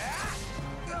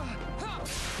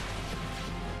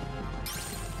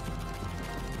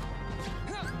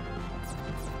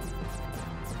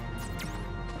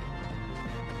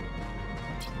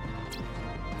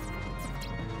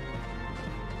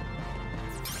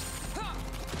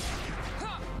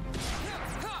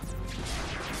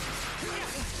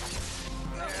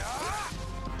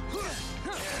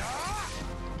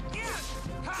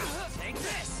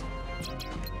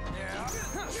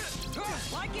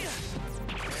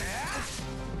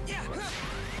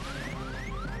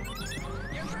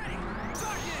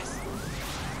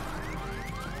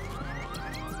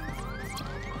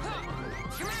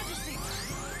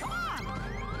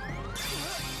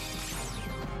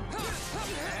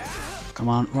 Come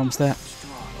on, we're almost there.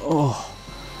 Oh.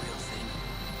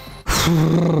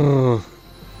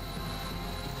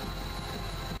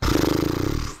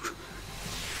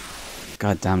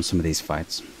 God damn some of these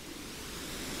fights.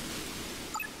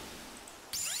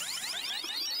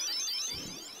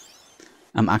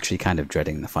 I'm actually kind of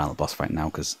dreading the final boss fight now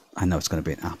because I know it's going to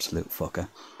be an absolute fucker.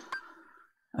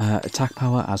 Attack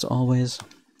power as always.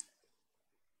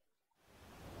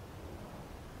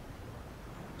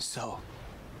 So,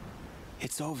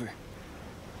 it's over.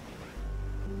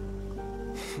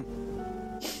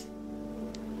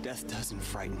 Death doesn't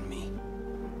frighten me.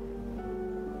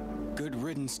 Good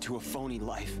riddance to a phony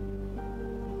life.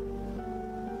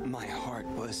 My heart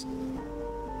was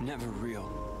never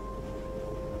real.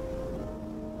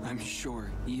 I'm sure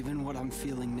even what I'm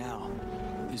feeling now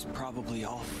is probably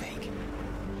all fake.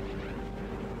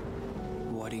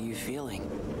 What are you feeling?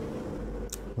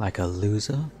 Like a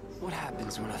loser? What What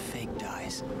happens when a fake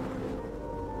dies?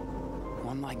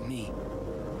 One like me.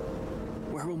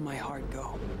 Where will my heart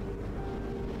go?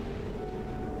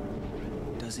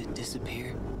 Does it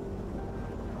disappear?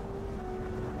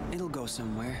 It'll go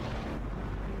somewhere.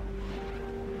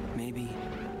 Maybe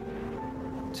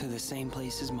to the same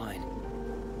place as mine.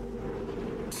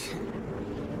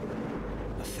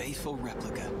 A faithful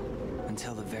replica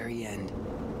until the very end.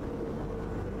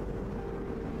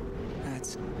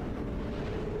 That's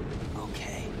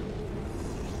okay.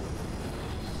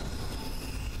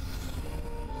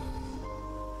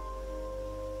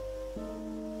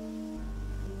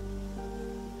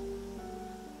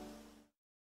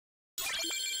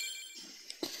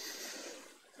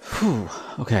 Whew,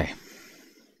 okay.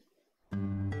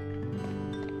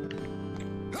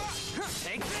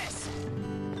 Take this.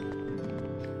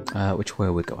 Which way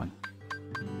are we going?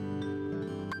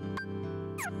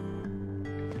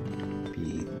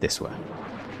 Be this way.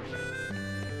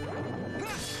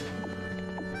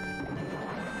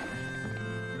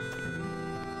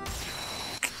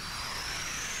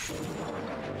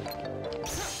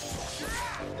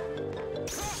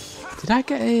 Did I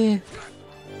get a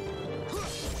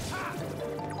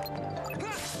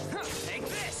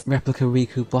replica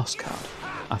Riku boss card?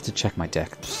 I have to check my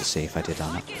deck just to see if I did or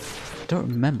not. I don't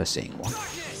remember seeing one.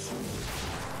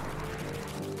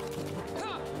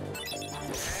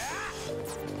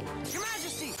 Your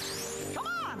Majesty, come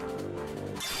on!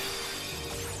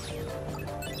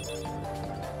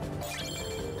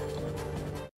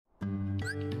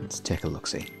 Let's take a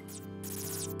look-see.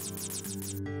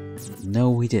 No,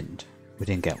 we didn't. We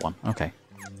didn't get one. Okay.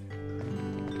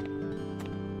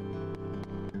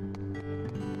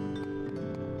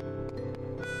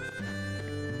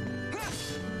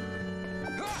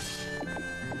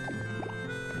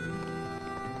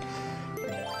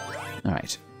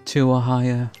 Alright, 2 or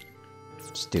higher.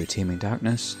 Let's do Teeming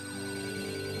Darkness.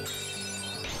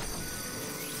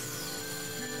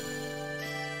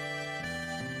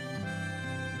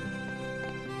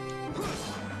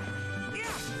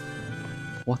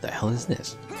 What the hell is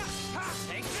this?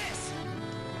 Take this.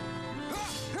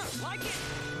 Like it.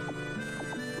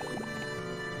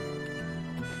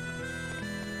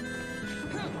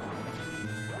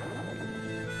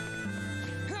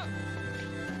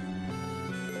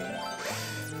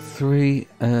 Three,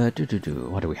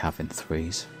 what do we have in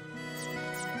 3s?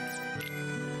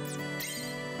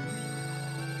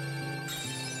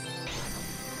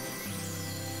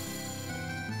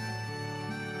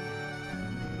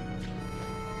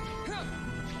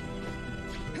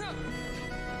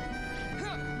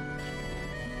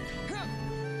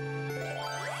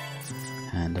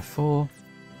 And a 4.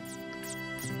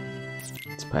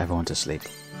 Let's put everyone to sleep.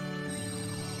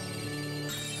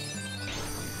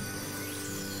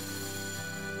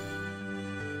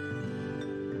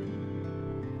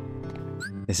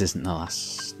 This isn't the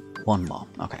last. One more.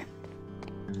 Okay.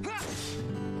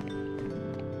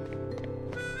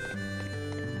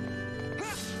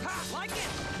 Like it.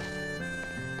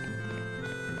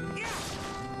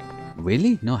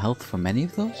 Really? No health from any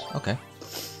of those? Okay.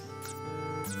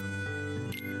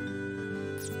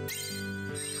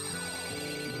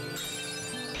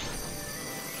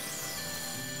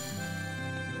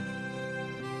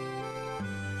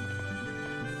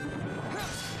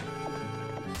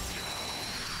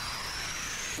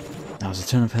 That was a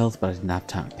ton of health, but I didn't have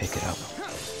time to pick it up.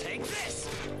 Take this.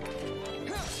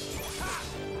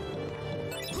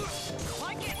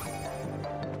 Like it.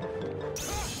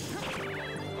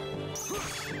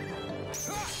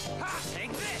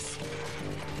 Take this.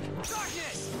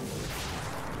 Darkness.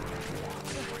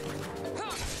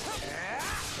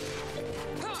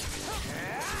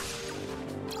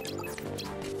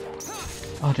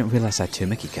 Oh, I didn't realise I had 2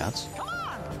 Mickey cards.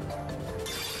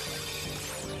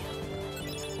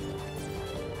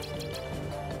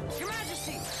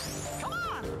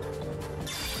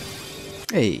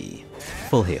 Hey,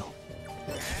 full heal.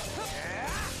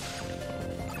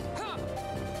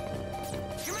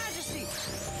 Your Majesty,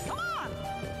 come on!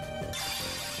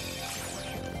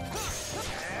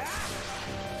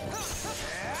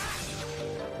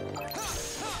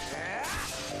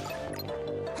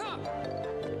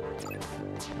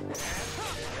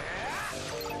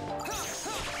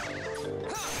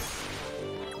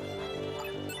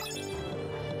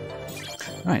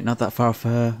 Right, not that far off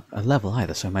a level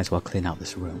either, so I might as well clean out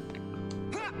this room.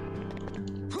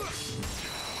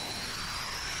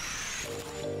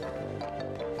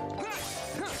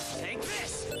 Take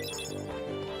this.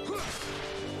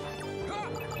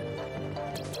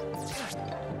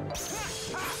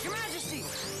 Your Majesty,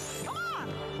 come on!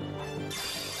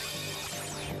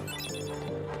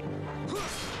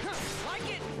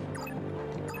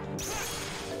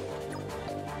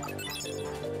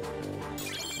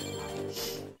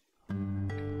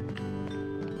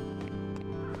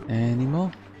 Any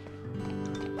more?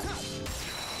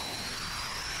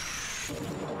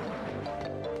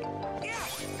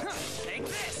 Take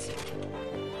this!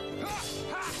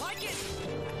 Like it!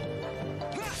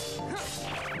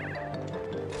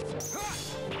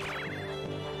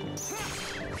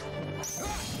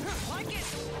 Like it!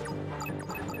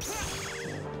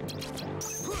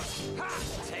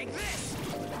 Take this!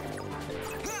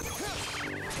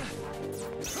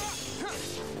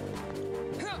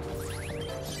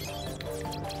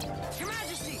 Your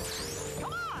Majesty!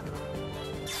 Come on!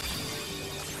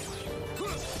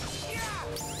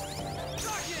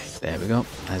 Darkness! There we go.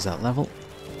 There's that level.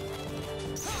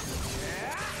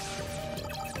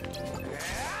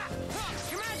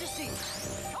 Your Majesty!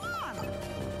 Come on!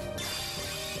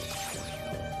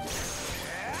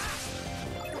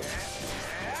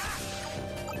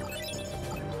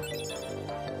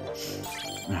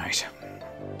 Right.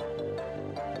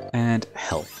 And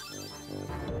health.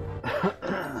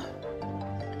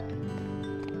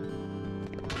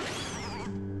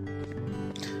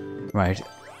 Right.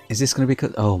 Is this going to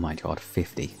be... Oh my god,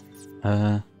 50.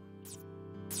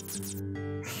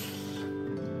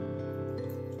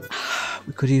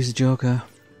 We could use a Joker.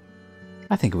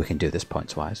 I think we can do this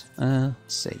points-wise. Let's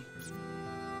see.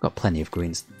 Got plenty of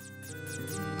greens.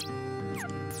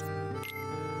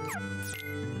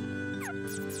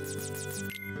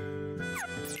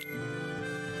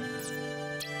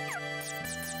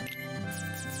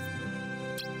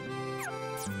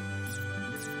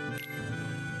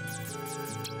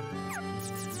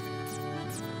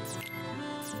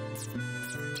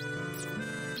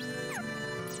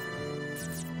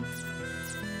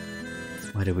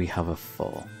 Where do we have a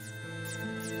 4?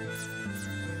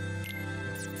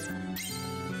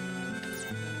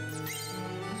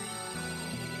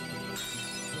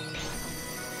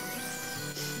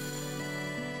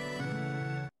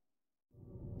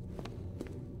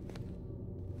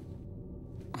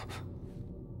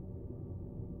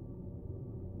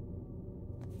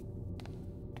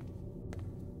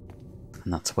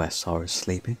 And that's where Sora's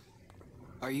sleeping.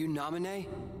 Are you Namine?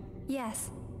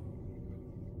 Yes.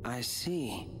 I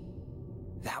see.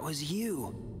 That was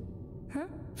you. Huh?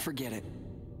 Forget it.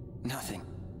 Nothing.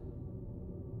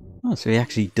 Oh, so he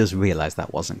actually does realise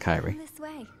that wasn't Kairi. This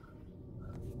way.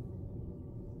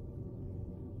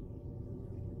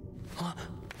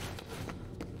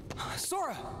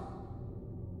 Sora!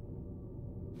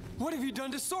 What have you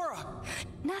done to Sora?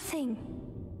 Nothing.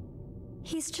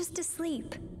 He's just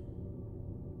asleep.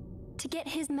 To get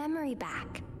his memory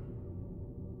back.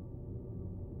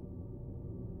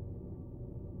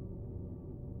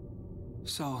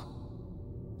 So,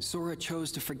 Sora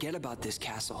chose to forget about this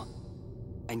castle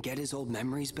and get his old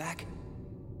memories back?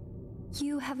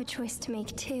 You have a choice to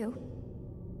make too.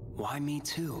 Why me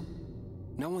too?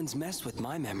 No one's messed with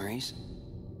my memories.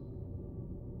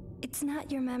 It's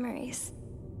not your memories.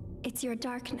 It's your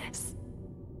darkness.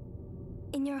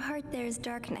 In your heart there is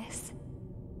darkness.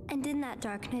 And in that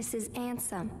darkness is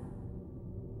Ansem.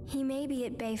 He may be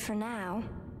at bay for now,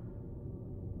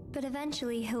 but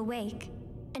eventually he'll wake,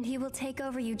 and he will take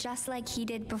over you just like he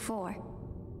did before.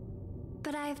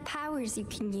 But I have powers you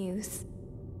can use.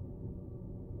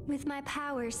 With my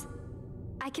powers,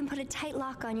 I can put a tight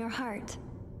lock on your heart.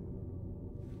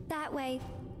 That way,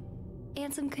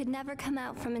 Ansem could never come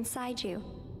out from inside you.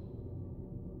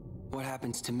 What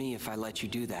happens to me if I let you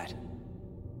do that?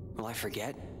 Will I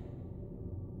forget?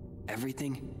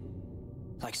 Everything?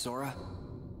 Like Sora?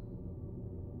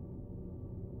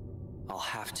 I'll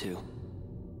have to.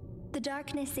 The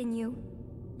darkness in you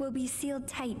will be sealed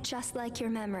tight just like your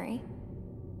memory.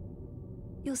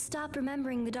 You'll stop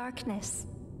remembering the darkness.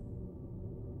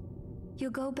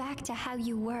 You'll go back to how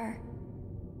you were.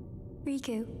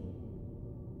 Riku,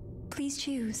 please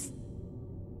choose.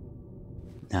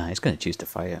 Nah, he's going to choose to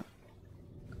fire.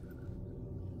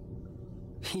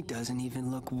 He doesn't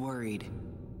even look worried.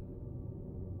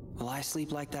 Will I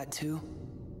sleep like that too?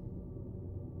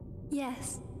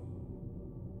 Yes.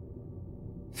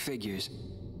 Figures.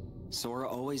 Sora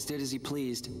always did as he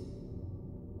pleased.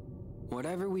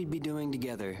 Whatever we'd be doing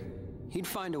together, he'd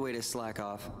find a way to slack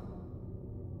off.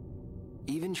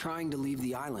 Even trying to leave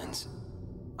the islands.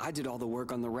 I did all the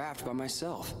work on the raft by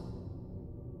myself.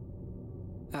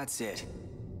 That's it.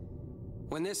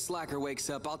 When this slacker wakes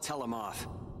up, I'll tell him off.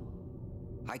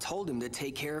 I told him to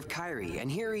take care of Kairi, and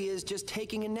here he is just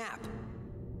taking a nap.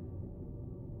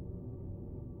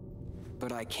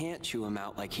 But I can't chew him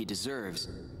out like he deserves,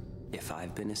 if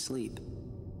I've been asleep.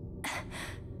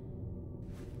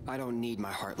 I don't need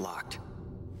my heart locked.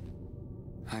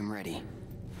 I'm ready.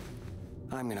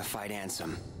 I'm gonna fight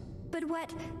Ansem. But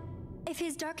what if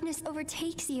his darkness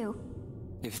overtakes you?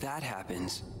 If that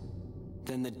happens,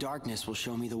 then the darkness will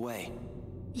show me the way.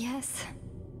 Yes,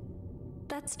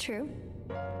 that's true.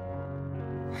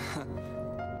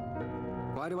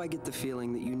 Why do I get the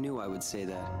feeling that you knew I would say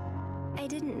that? I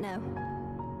didn't know.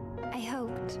 I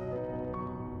hoped.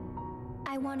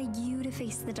 I wanted you to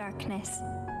face the darkness.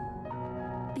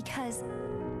 Because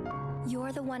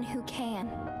you're the one who can.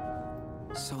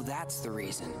 So that's the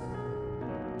reason.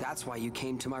 That's why you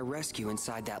came to my rescue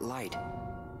inside that light.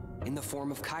 In the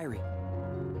form of Kyrie.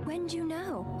 When'd you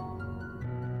know?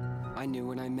 I knew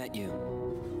when I met you.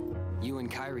 You and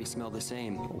Kyrie smell the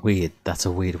same. Weird. That's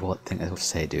a weird thing to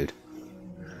say, dude.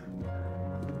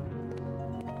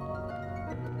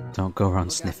 Don't go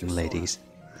around sniffing ladies.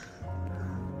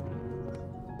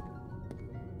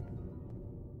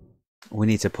 We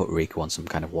need to put Riku on some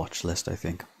kind of watch list, I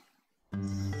think.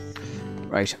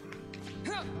 Right.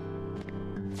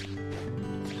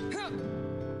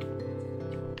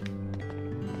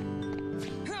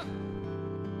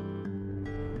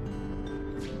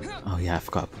 Oh yeah, I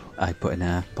forgot. I put in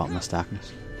a bottomless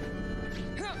darkness.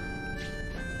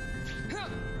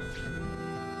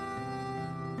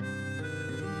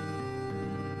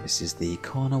 This is the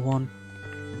corner one.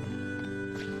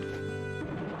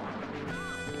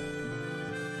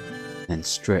 Then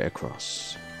straight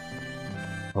across.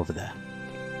 Over there.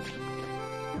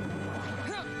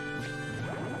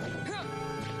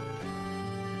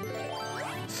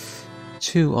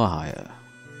 Two or higher.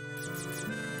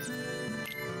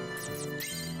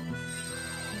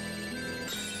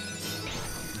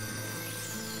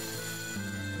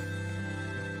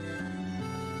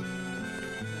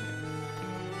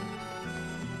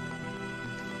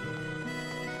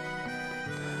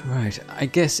 Right, I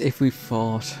guess if we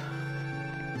fought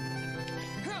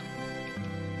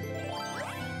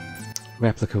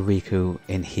Replica Riku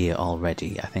in here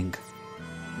already, I think.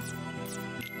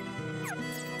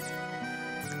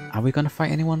 Are we going to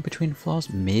fight anyone between floors?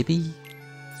 Maybe?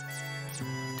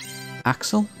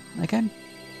 Axel again?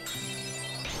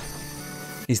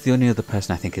 He's the only other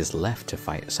person I think is left to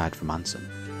fight aside from Ansem.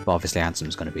 But obviously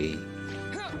Ansem's going to be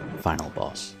final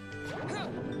boss.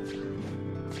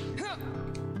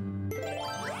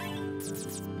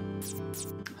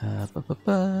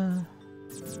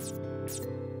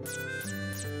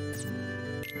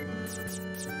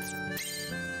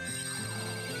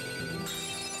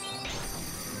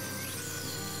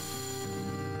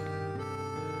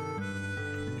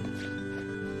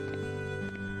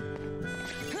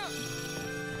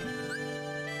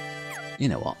 You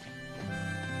know what?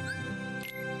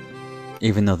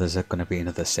 Even though there's going to be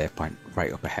another save point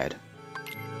right up ahead.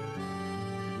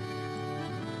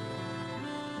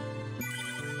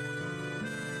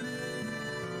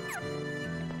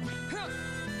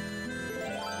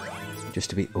 Just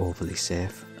to be overly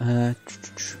safe.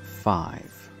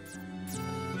 5.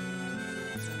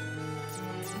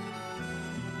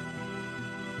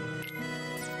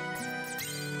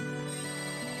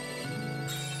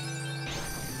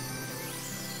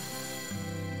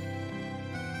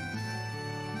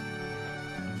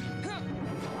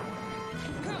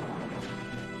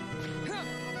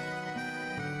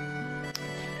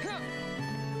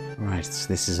 Right, so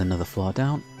this is another floor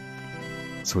down.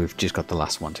 So we've just got the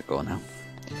last one to go now.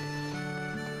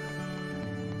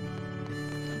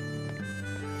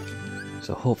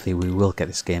 So hopefully we will get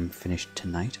this game finished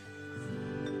tonight.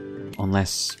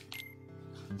 Unless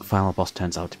the final boss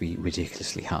turns out to be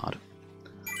ridiculously hard.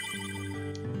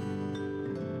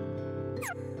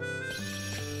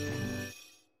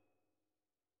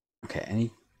 Okay,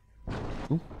 any...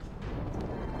 Ooh.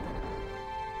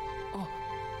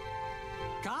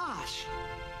 Gosh!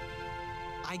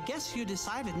 I guess you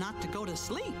decided not to go to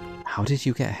sleep. How did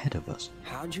you get ahead of us?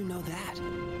 How'd you know that?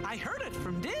 I heard it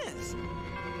from Diz.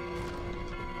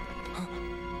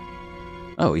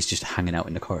 Oh, he's just hanging out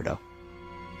in the corridor.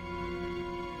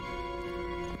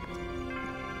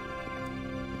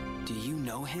 Do you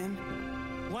know him?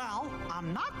 Well,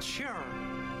 I'm not sure.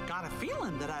 Got a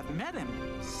feeling that I've met him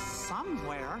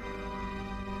somewhere.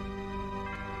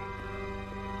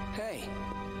 Hey,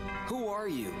 who are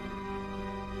you?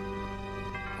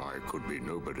 I could be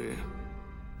nobody,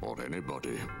 or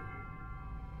anybody.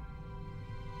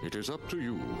 It is up to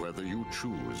you whether you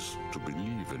choose to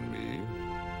believe in me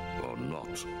or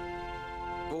not.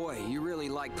 Boy, you really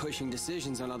like pushing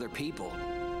decisions on other people.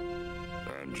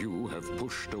 And you have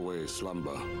pushed away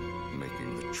slumber,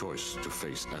 making the choice to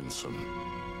face Ansem.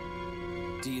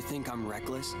 Do you think I'm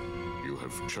reckless? You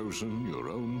have chosen your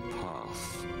own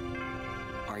path.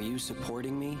 Are you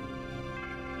supporting me?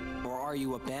 Or are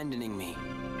you abandoning me?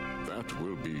 That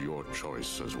will be your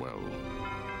choice as well.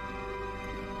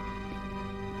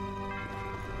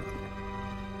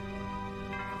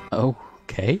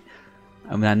 Okay.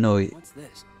 I mean, I know What's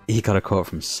this? he got a quote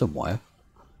from somewhere.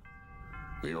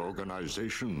 The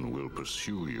organization will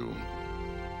pursue you.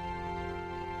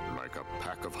 Like a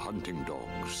pack of hunting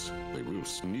dogs, they will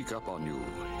sneak up on you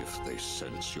if they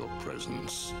sense your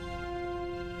presence.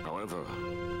 However,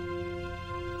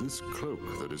 this cloak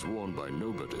that is worn by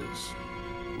nobodies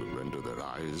will render their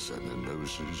eyes and their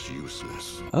noses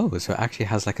useless. Oh, so it actually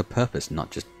has like a purpose, not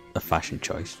just a fashion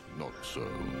choice. Not so.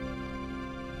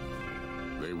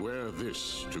 They wear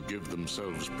this to give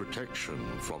themselves protection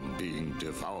from being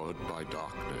devoured by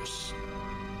darkness.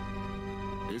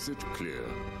 Is it clear?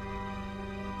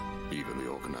 Even the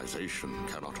organization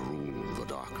cannot rule the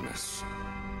darkness.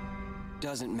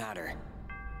 Doesn't matter.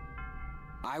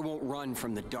 I won't run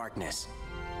from the darkness.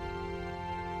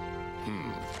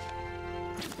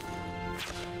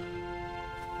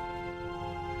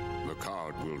 The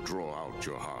card will draw out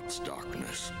your heart's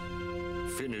darkness.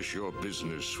 Finish your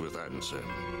business with Ansem.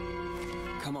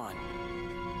 Come on.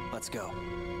 Let's go.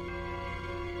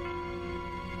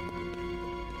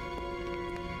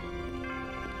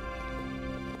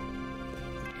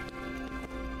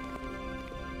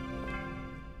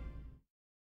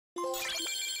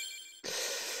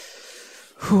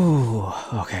 Whew,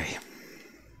 okay.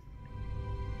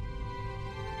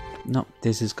 No,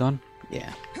 this is gone?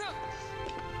 Yeah.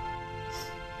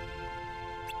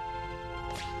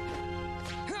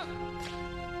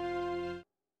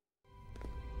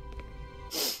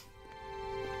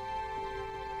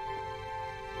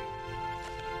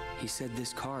 He said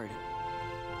this card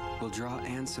will draw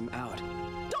Ansem out.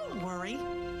 Don't worry.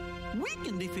 We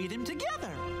can defeat him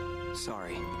together.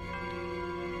 Sorry.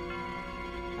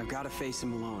 I've got to face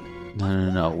him alone.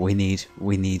 No. We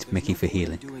need Mickey for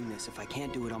healing. I'm doing this if I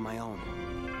can't do it on my own.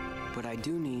 But I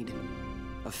do need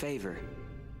a favor.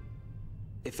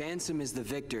 If Ansem is the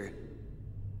victor,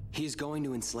 he's going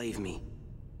to enslave me.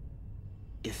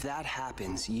 If that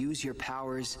happens, use your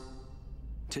powers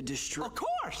to destroy... Of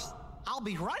course! I'll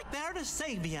be right there to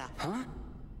save you. Huh?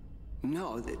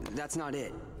 No, that's not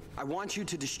it. I want you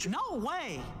to destroy... No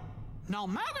way! No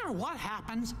matter what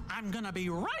happens, I'm gonna be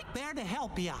right there to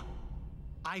help you.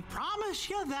 I promise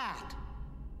you that.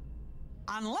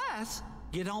 Unless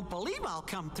you don't believe I'll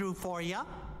come through for you.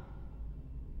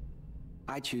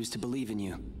 I choose to believe in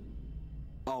you.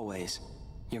 Always,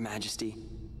 Your Majesty.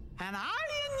 And I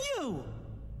in you.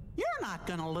 You're not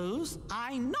gonna lose.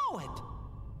 I know it.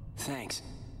 Thanks.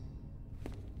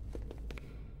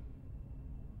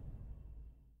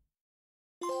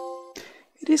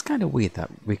 It is kind of weird that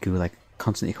Riku like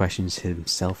constantly questions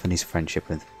himself and his friendship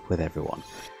with everyone.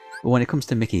 But when it comes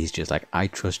to Mickey, he's just like, I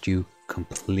trust you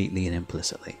completely and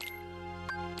implicitly.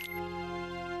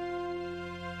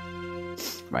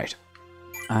 Right.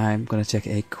 I'm going to take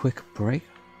a quick break.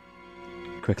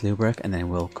 Quick little break, and then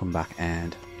we'll come back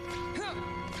and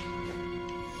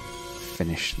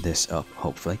finish this up,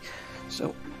 hopefully.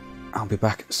 So, I'll be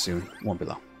back soon. Won't be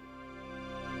long.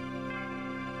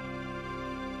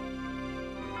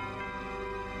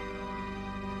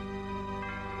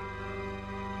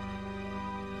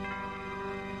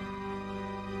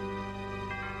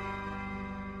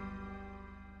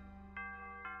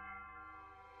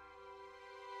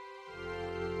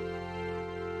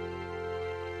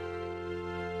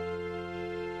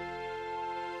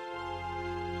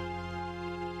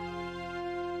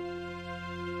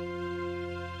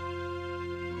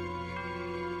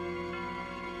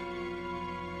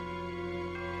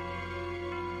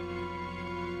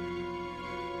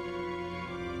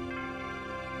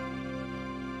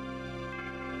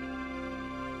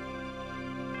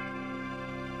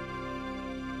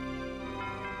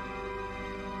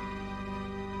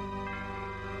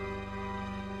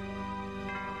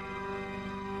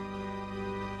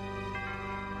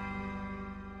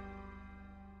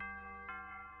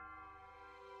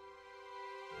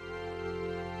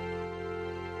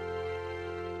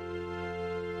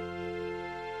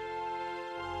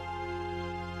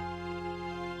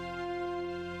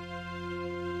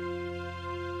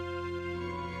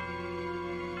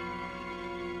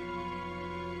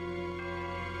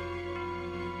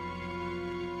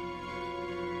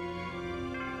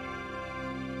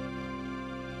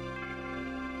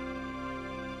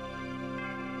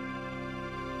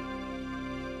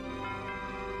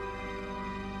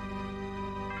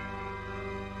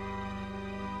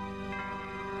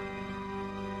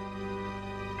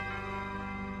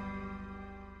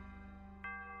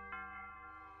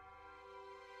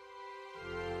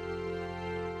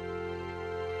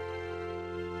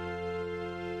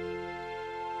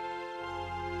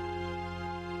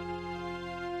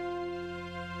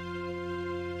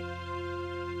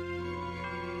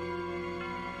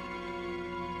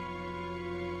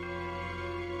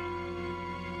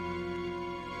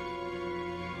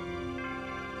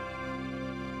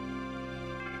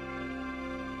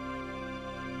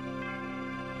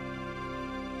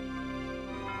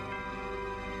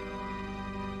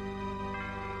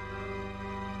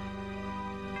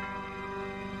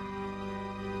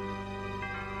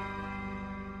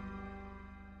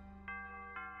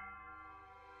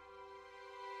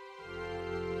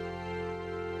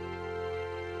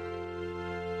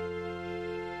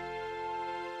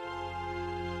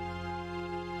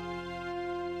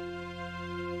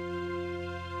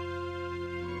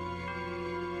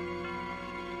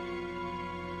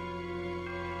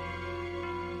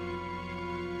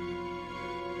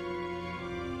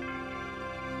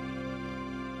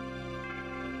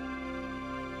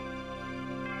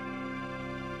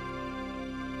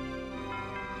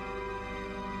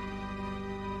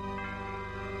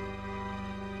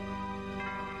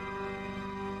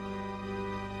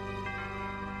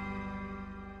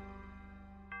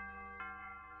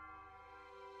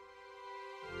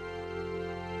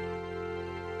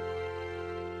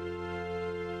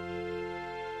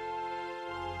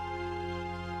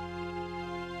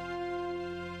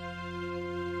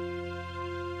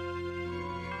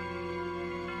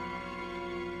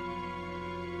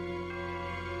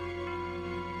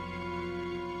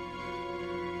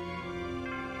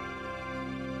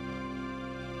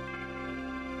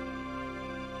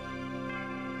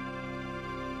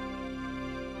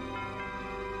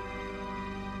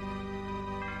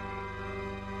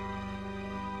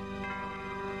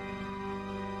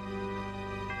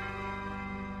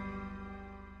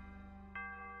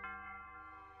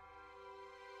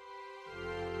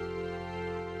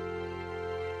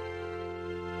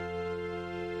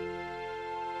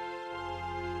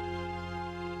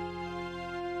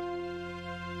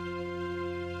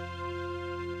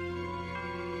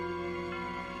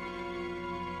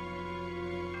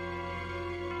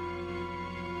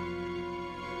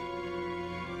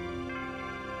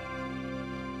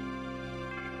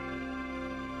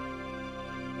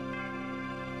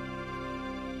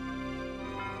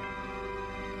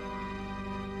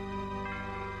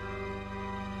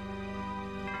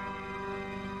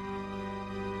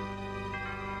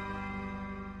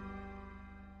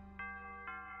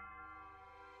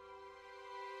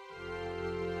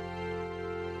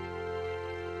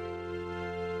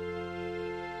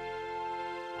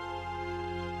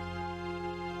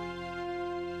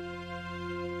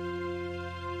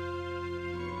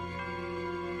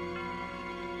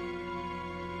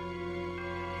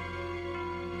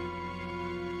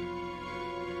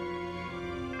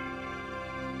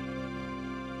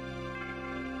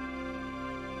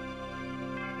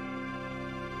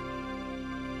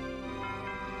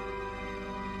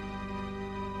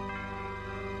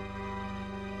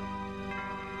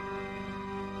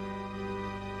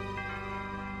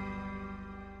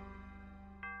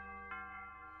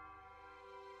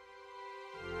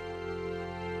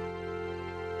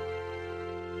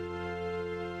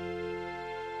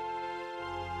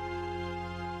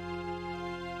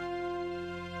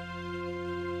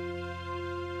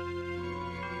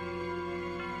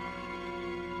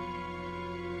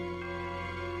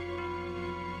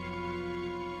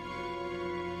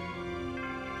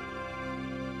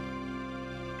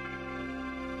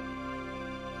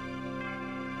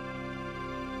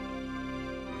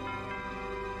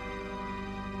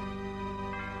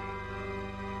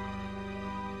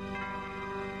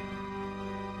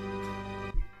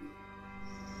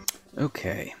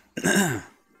 Okay. We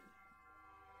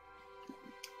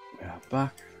are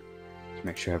back. Let's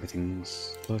make sure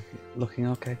everything's looking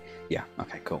okay. Yeah,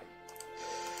 okay, cool.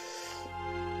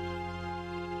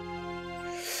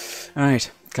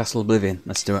 Alright, Castle Oblivion.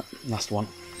 Let's do it. Last one.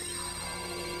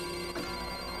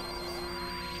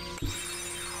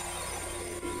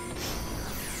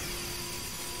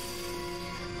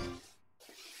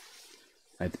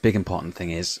 Right, the big important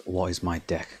thing is, what is my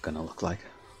deck going to look like?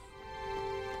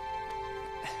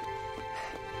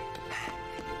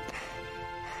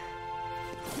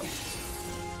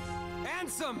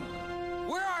 Ansem!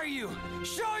 Where are you?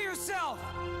 Show yourself!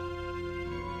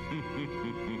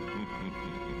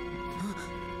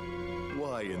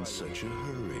 Why in such a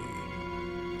hurry?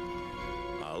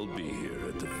 I'll be here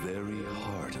at the very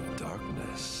heart of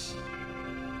darkness,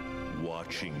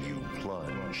 watching you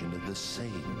plunge into the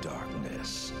same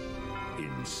darkness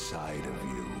inside of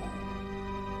you.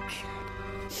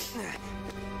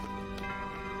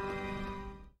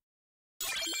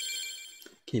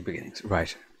 Key beginnings.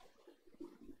 Right.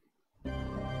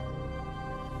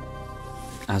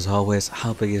 As always,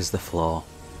 how big is the floor?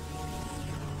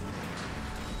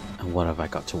 And what have I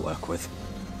got to work with?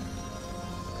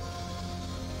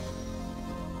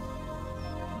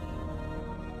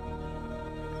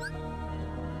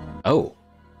 Oh,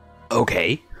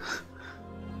 okay.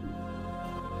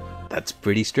 That's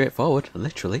pretty straightforward,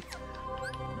 literally.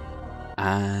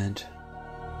 And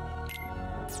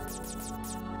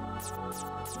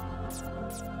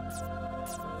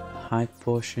high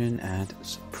potion, and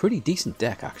it's a pretty decent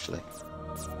deck actually.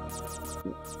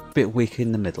 Bit weak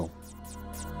in the middle.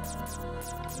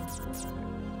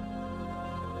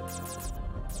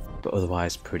 But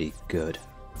otherwise pretty good.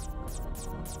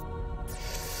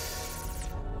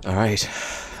 Alright.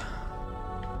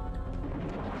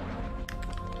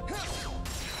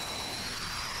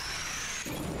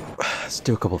 Let's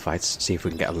do a couple fights, see if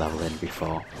we can get a level in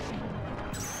before.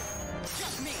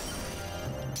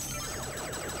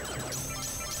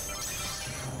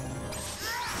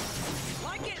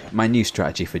 My new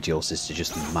strategy for duels is to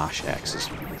just mash X as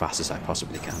fast as I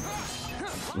possibly can,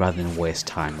 rather than waste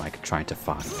time like trying to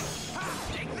fight.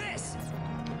 Take this!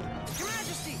 Your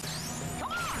Majesty! Come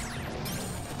on!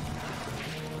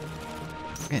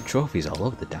 Getting trophies all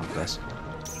over the damn place.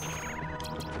 Darkness!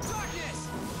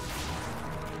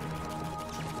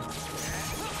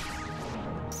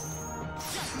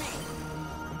 Just me!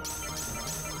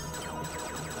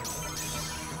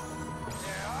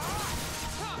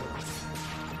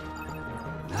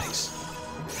 Nice.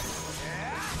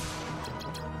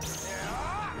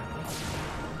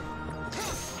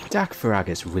 Dark Farag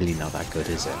is really not that good,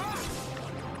 is it?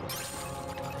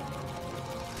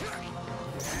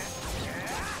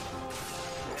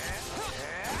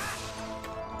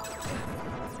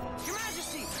 Your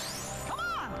Majesty! Come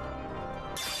on!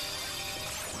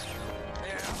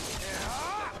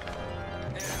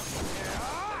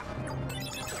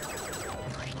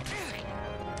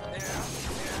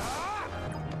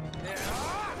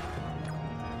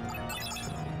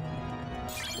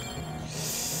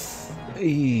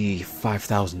 Eee,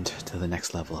 5,000 to the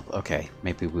next level up. Okay,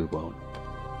 maybe we won't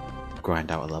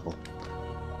grind out a level.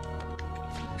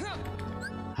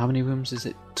 How many rooms is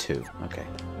it? 2. Okay.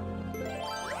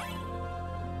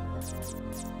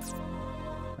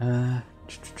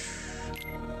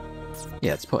 Yeah,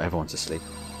 let's put everyone to sleep.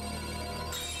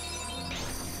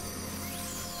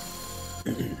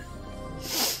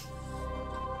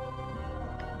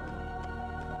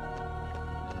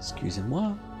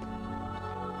 Excusez-moi.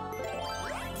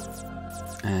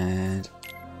 And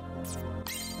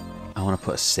I want to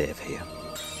put a save here.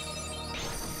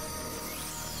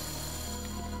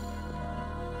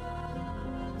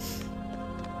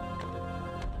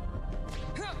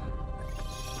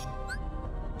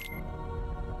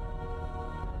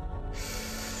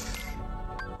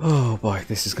 Oh boy,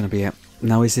 this is going to be it.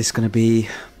 Now, is this going to be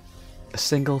a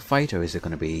single fight, or is it going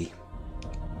to be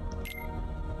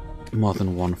more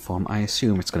than one form? I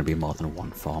assume it's going to be more than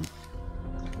one form.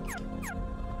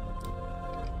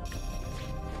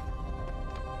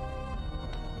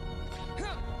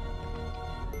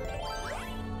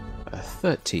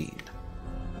 13.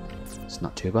 It's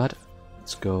not too bad.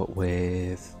 Let's go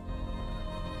with...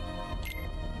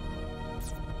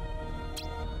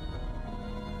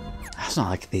 It's not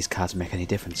like these cards make any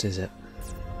difference, is it?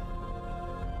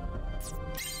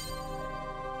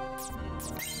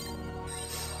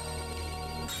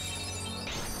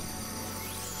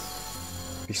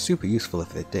 It'd be super useful if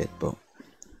they did, but...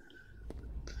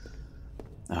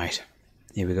 Alright,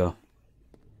 here we go.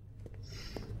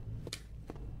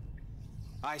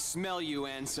 I smell you,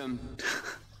 Ansem.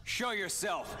 Show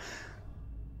yourself.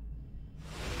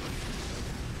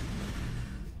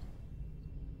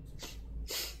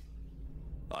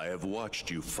 I have watched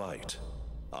you fight.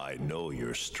 I know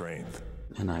your strength.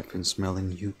 And I've been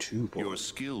smelling you too, boy. Your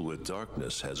skill with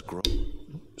darkness has grown.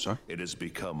 Sorry? It has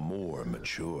become more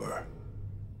mature.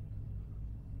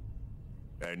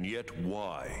 And yet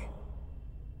why?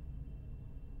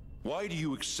 Why do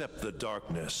you accept the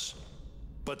darkness,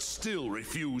 but still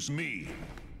refuse me?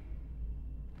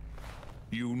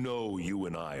 You know you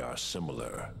and I are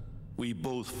similar. We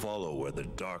both follow where the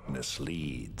darkness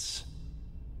leads.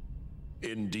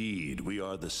 Indeed, we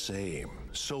are the same.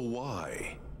 So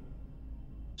why?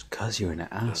 It's because you're an Does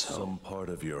asshole. some part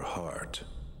of your heart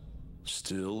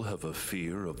still have a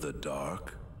fear of the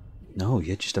dark? No,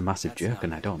 you're just a massive jerk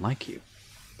and I don't like you.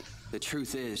 The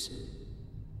truth is,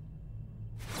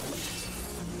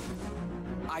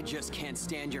 I just can't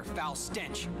stand your foul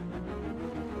stench.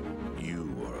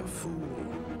 You are a fool.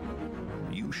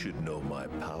 You should know my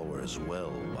powers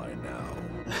well by now.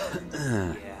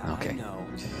 Yeah, Okay. I know.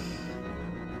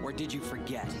 Or did you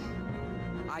forget?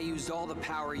 I used all the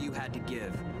power you had to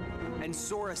give, and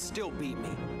Sora still beat me.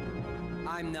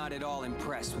 I'm not at all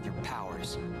impressed with your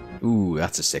powers. Ooh,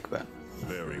 that's a sick burn.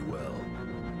 Very well.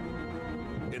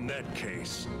 In that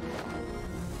case,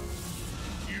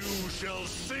 you shall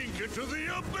sink into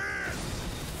the abyss!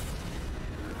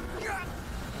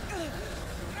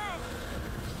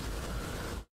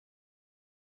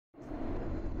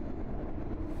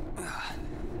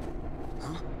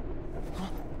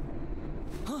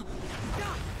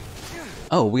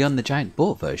 Oh, we on the giant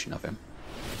boat version of him?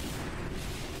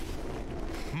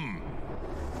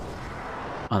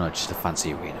 Oh no, just a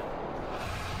fancy arena.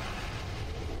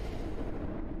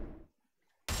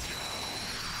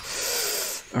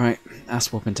 Alright,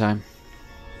 ass whooping time.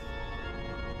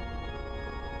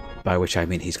 By which I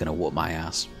mean he's gonna whoop my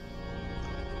ass.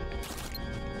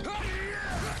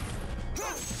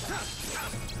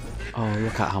 Oh,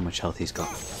 look at how much health he's got.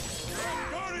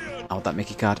 Oh, that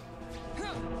Mickey card.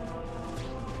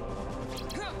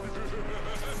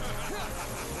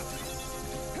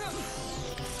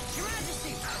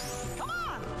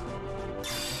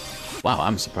 Wow,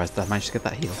 I'm surprised that I managed to get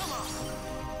that heal.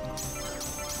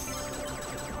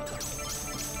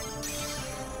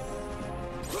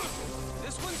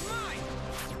 This one's mine.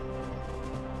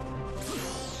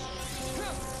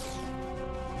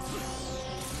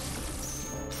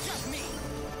 Just me.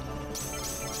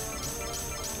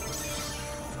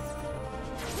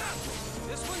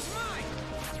 This one's mine.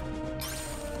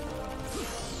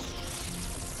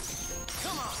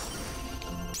 Come on.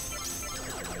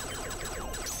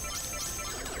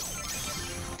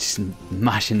 Just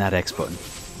mashing that X button.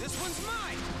 This one's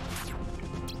mine.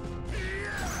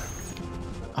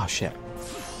 Oh shit.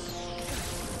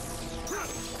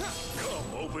 Come,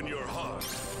 open your heart.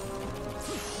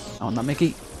 Oh, not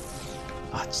Mickey.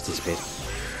 Oh, it's disappeared.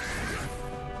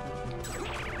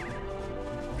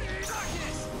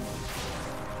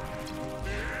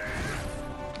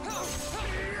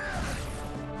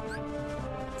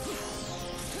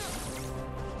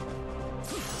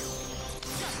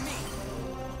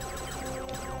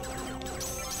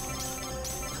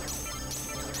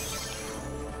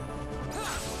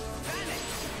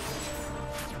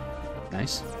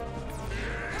 Nice.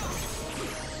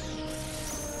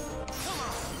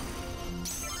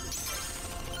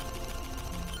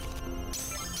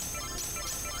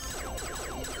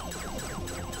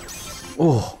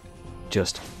 Oh,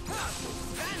 just.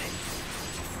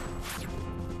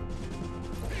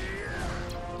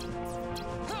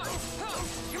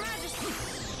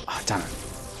 Oh, damn it.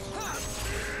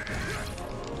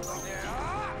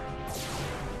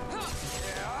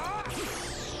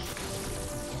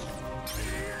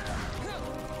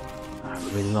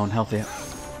 I'm really low on health here.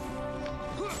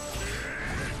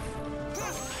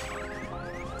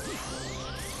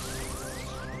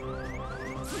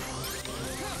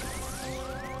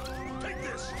 Take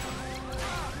this.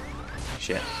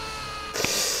 Shit.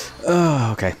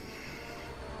 Oh, okay.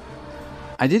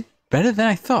 I did better than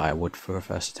I thought I would for a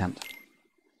first attempt.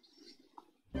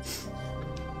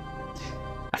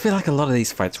 I feel like a lot of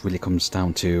these fights really comes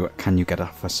down to, can you get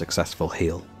off a successful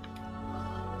heal?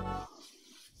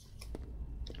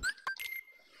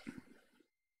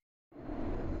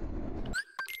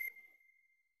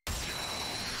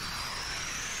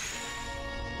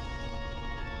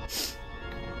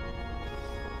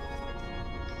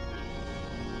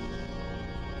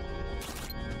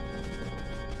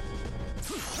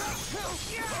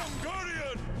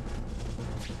 Guardian!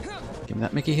 Give me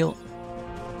that Mickey heal.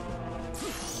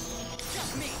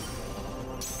 Just me.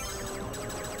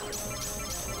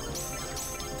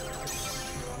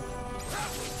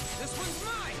 This one's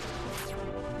mine!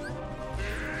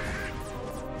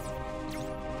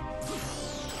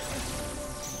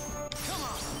 Come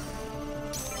on!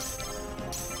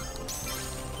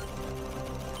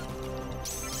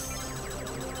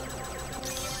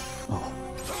 Oh.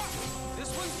 This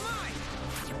one's mine!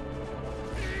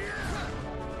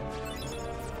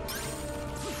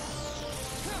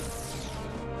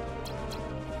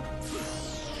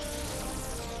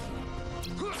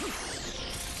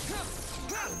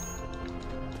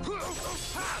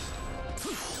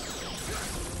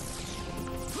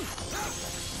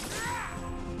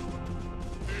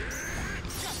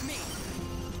 Just me!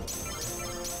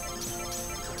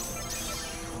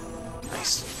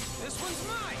 Nice. This one's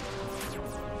mine!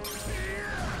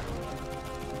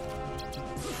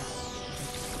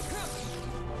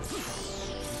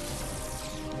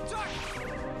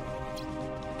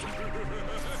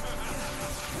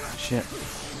 Shit.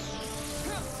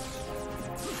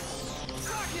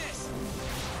 Darkness!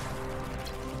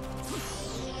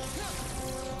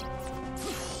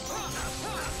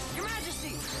 Your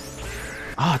Majesty!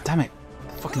 Ah, oh, damn it.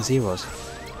 Fucking zeros.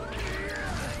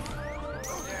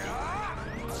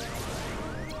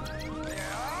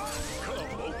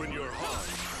 Come, open your heart.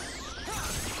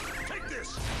 Take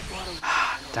this.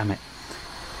 Ah, damn it.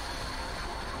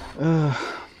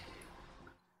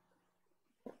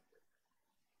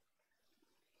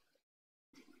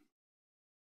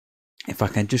 If I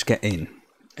can just get in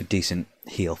a decent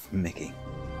heal from Mickey,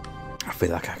 I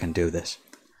feel like I can do this.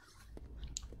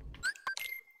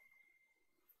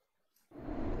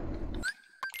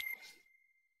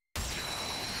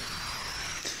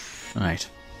 Alright,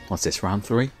 what's this, round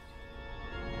 3?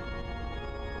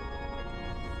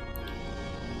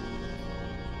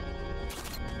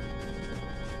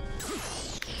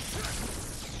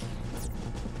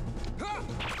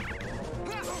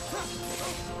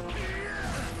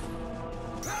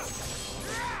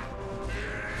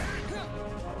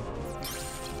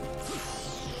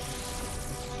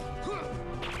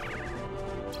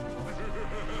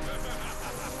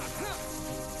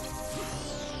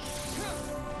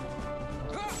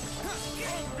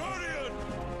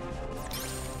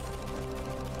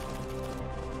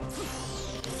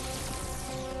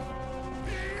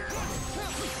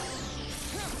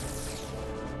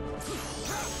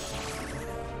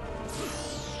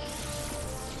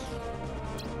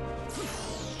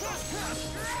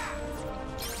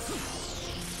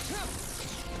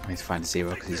 I need to find a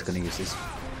zero because he's going to use this.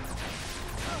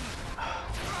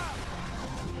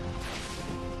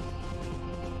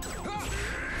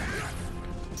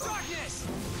 Darkness!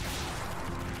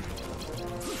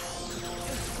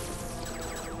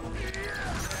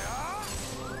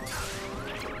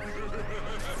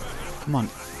 Come on.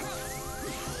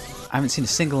 I haven't seen a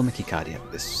single Mickey card yet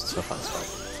this so far this fight.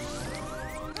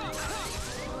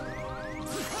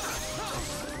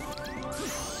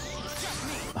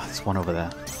 Oh, there's one over there.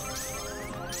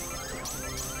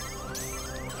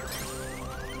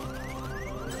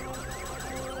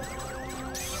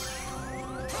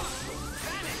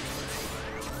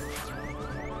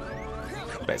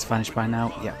 Bet it's vanished by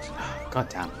now. Yep. God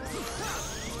damn.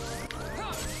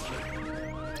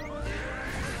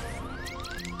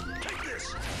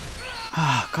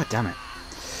 Ah, god damn it.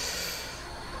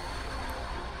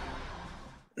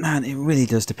 Man, it really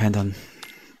does depend on...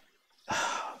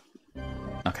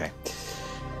 Okay.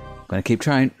 I'm gonna keep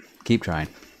trying. Keep trying.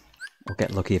 We'll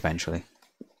get lucky eventually.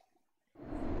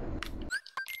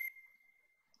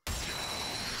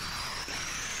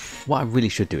 What I really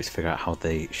should do is figure out how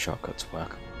the shortcuts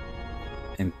work.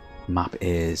 And map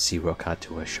is zero card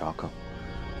to a shortcut.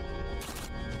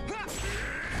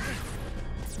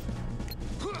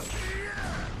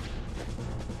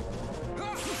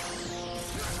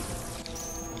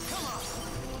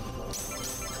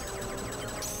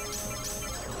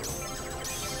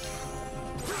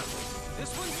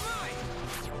 This one's mine!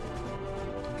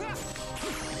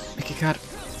 Mickey card.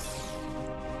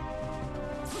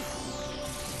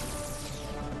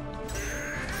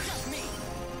 Just me!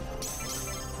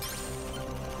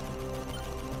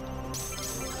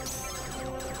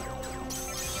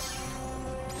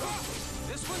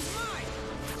 This one's mine!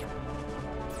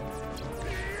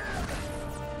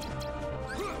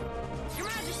 Your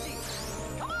Majesty!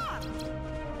 Come on!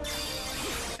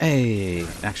 Hey,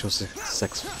 actual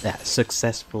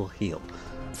successful heal.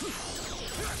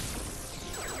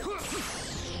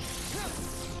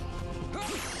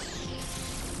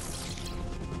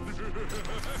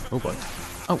 Oh boy.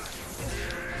 Oh.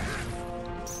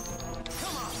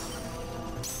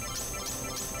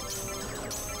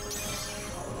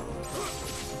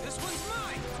 This one's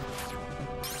mine!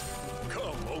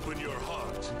 Come, open your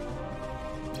heart.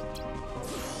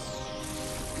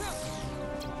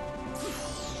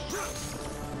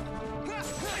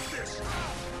 Take this.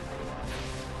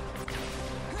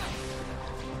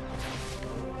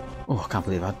 Oh, I can't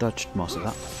believe I dodged most of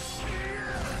that.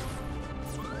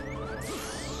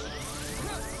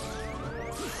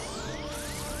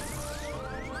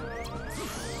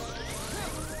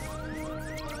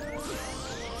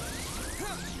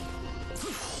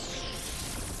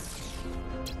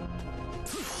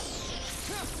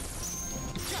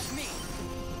 Just me.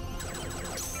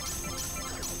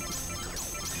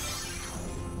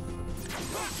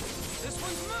 This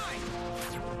one's mine.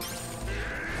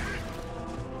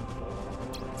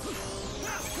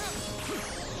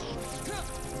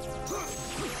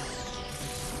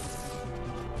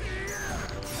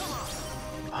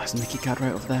 Oh, there's a Mickey card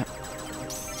right over there.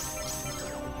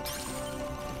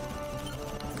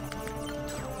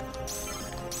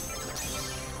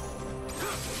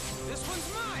 This one's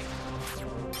mine.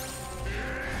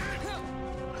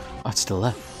 Oh, it's still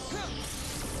there.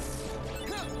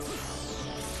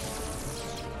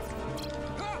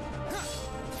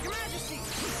 Your Majesty.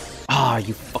 Ah,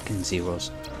 you fucking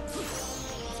zeros.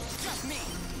 Just me.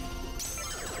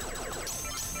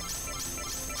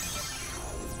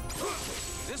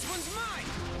 This one's mine.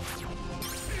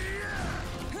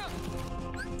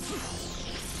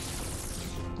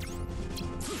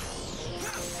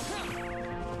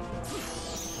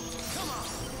 Come on.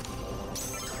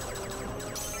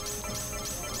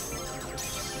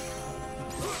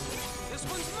 This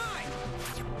one's mine.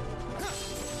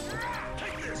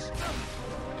 Take this.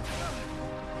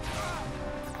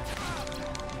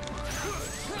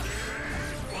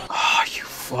 Oh, you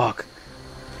fuck.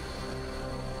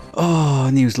 Oh,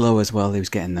 and he was low as well. He was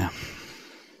getting there.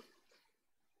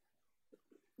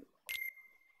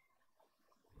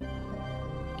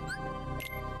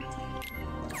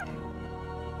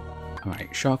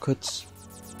 Alright, shortcuts.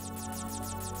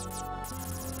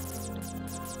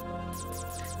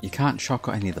 You can't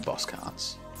shortcut any of the boss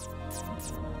cards.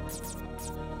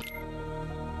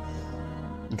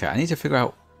 Okay, I need to figure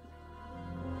out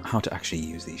how to actually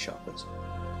use these shortcuts.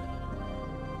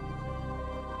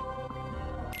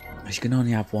 Because you can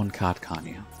only have one card, can't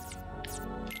you?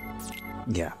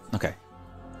 Yeah, okay.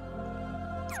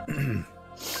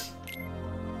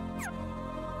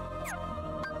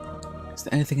 Is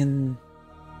there anything in...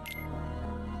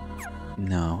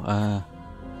 No,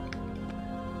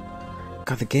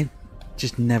 God, the game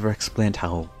just never explained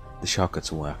how the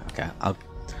shortcuts work. Okay, I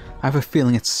have a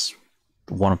feeling it's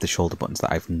one of the shoulder buttons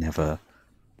that I've never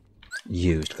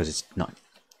used because it's not...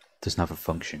 doesn't have a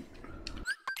function.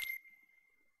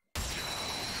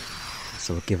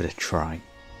 So we'll give it a try.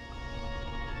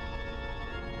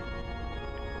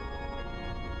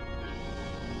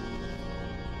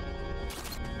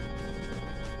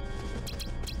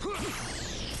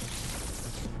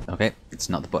 Okay, it's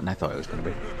not the button I thought it was going to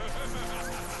be.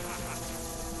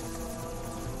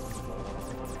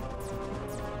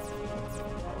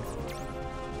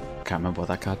 Can't remember what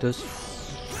that card does.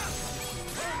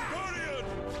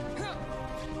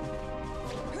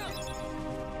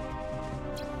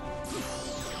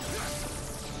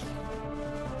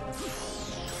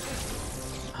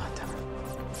 Ah, damn it.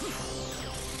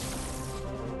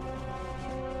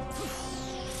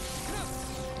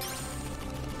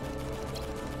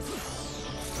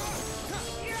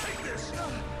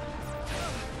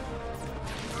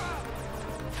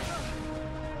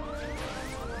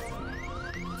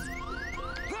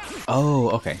 Oh,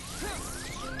 okay.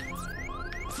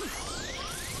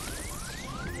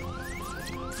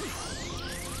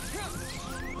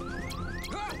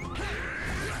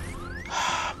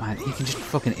 Man, he can just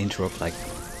fucking interrupt like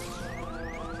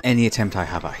any attempt I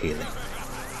have at healing.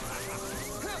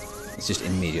 It's just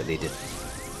immediately did.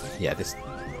 Yeah, this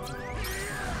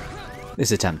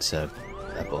attempt's a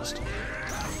bust.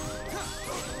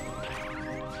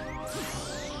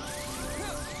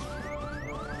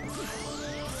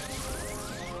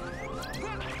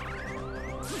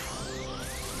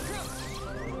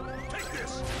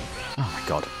 Oh my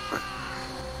god.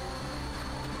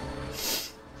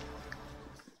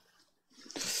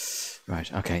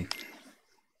 Right, okay.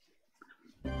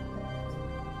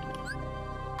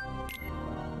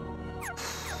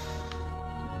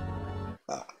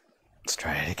 Let's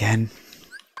try it again.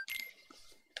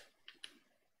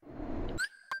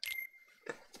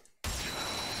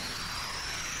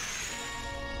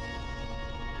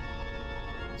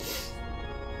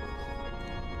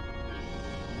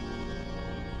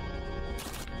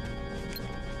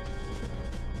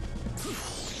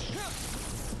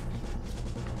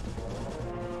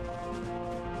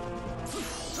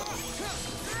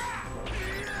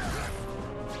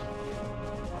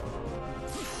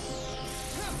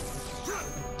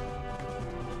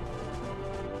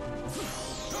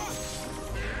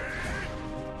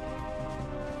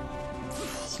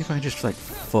 See if I can just like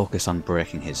focus on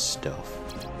breaking his stuff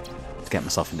to get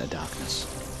myself into darkness.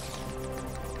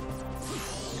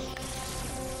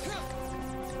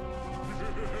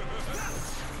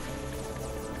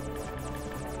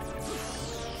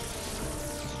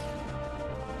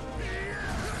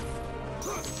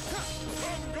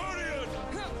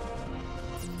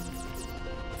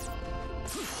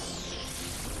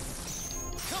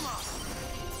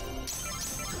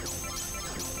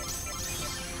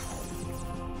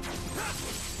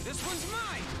 This one's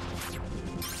mine!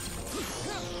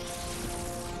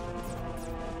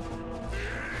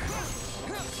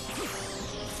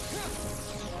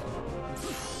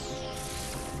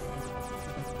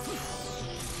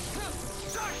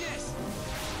 Darkness!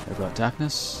 I've got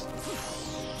darkness.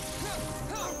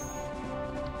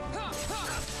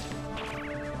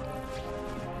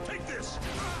 Take this!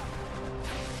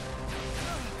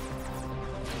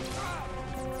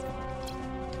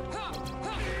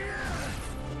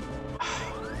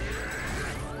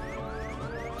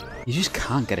 You just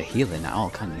can't get a heal in at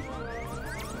all, can you?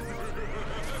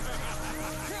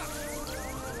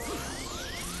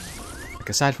 Like,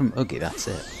 aside from Oogie, that's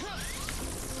it.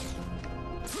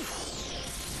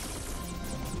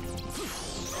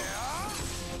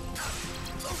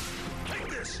 Take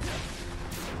this!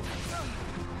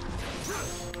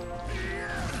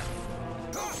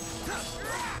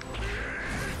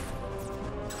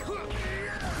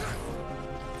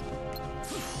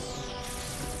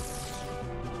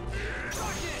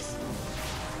 Darkness!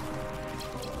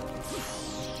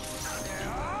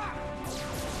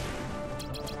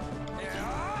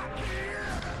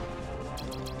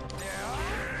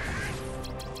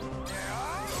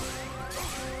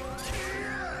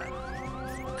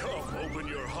 Come, open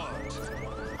your heart.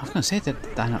 I was gonna say that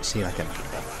I not see like a.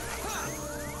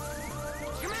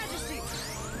 Your Majesty!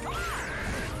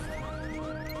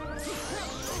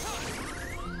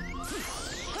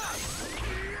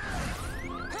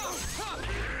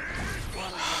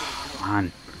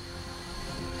 Man.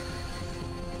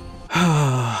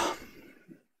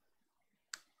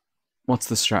 What's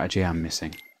the strategy I'm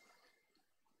missing?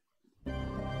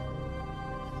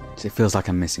 It feels like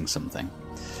I'm missing something.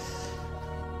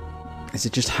 Is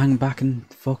it just hang back and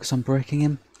focus on breaking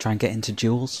him? Try and get into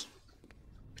duels?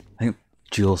 I think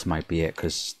duels might be it,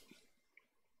 because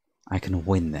I can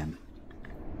win them.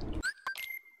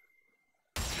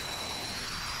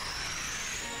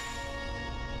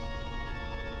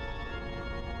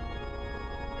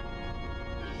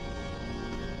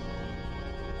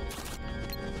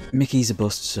 Mickey's a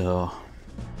bust, so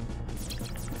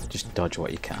just dodge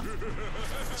what you can.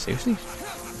 Seriously?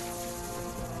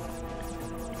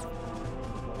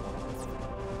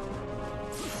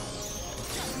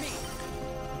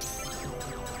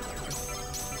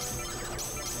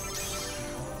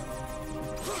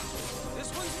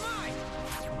 This one's mine!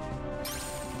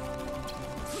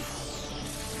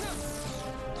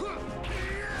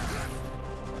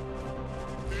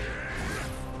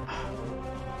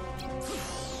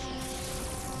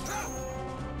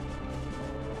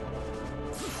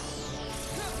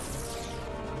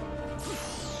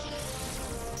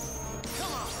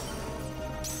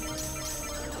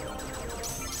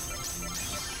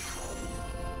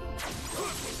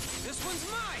 This one's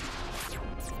mine!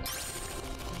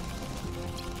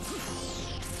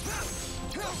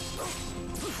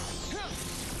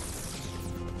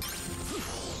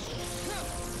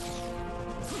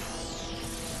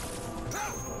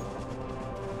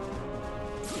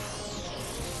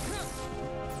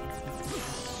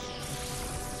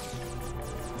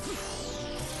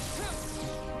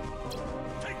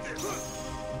 Take this!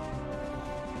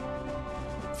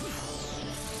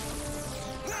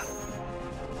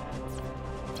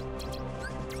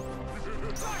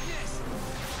 Darkness!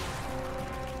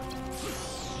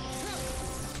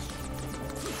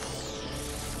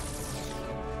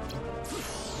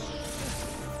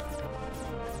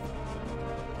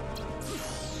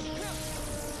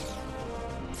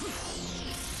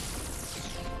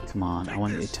 Come on, I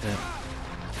want you to...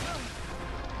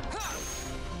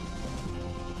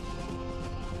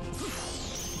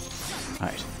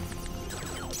 Alright.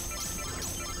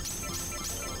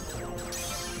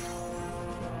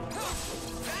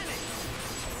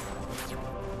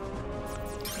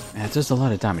 Yeah, it does a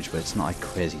lot of damage, but it's not like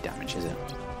crazy damage, is it?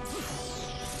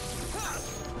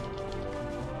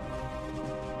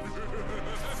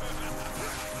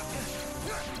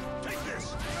 Take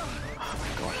this! Oh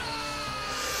my god.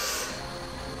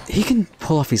 He can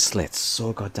pull off his slits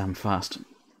so goddamn fast.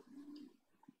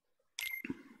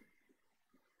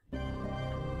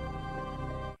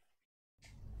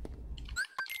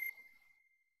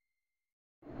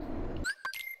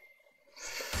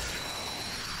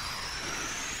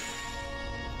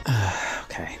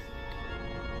 Okay.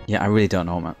 Yeah, I really don't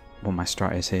know what my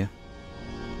strat is here.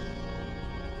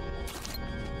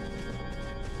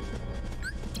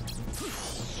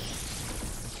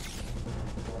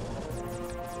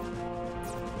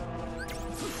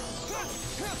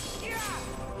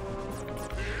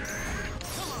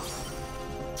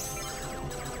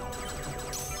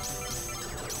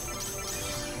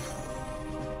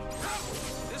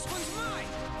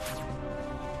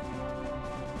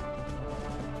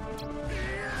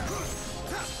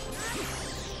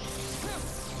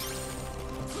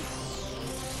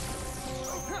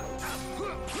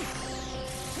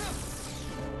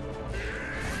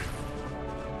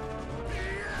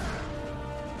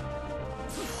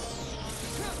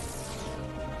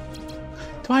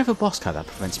 Do I have a boss card that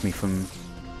prevents me from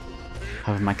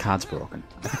having my cards broken?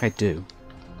 I think I do.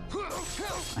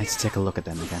 I need to take a look at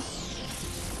them again.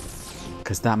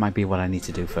 Because that might be what I need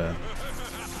to do for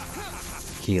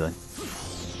healing.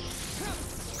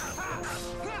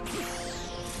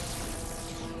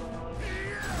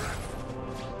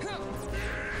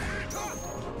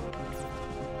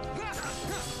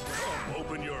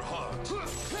 Open your heart.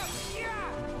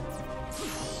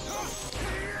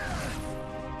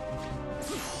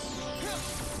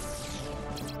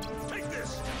 Take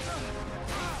this.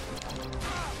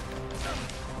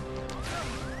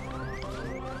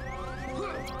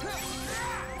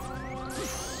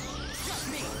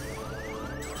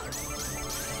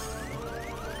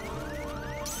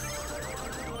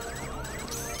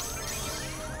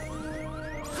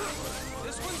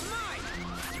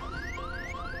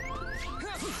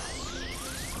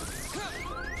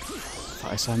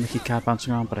 I saw a Mickey card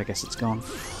bouncing around, but I guess it's gone.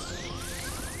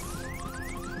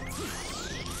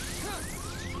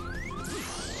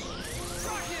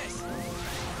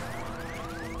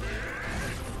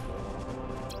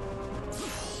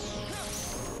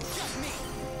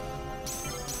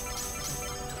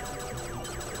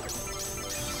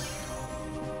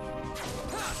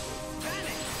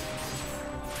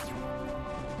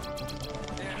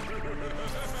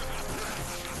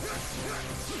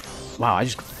 Wow, I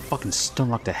just fucking stun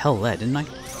locked the hell there, didn't I?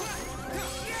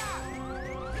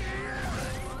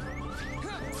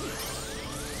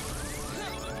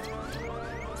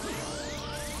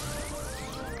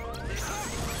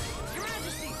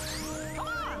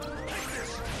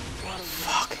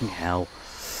 Fucking hell.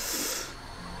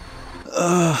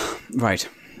 Right.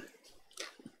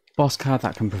 Boss card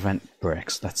that can prevent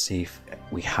breaks. Let's see if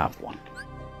we have one.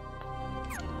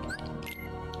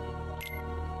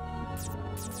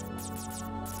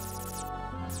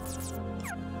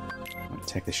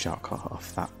 Take the shortcut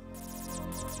off that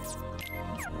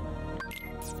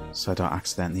so I don't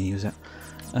accidentally use it.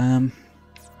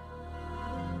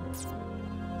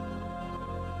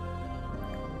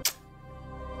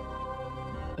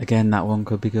 Again, that one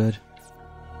could be good,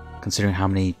 considering how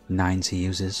many 9s he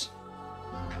uses.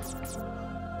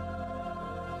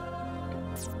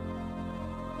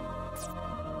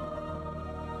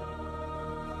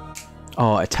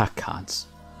 Oh, attack cards.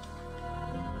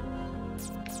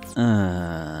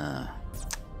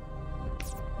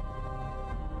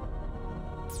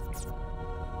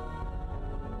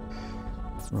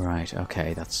 Right,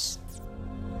 okay, that's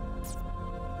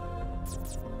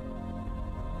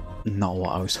not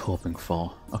what I was hoping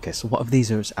for. Okay, so what of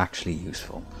these are actually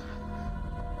useful?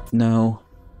 No.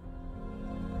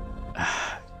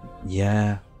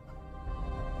 Yeah.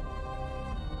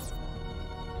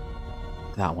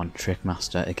 That one,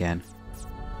 Trickmaster again.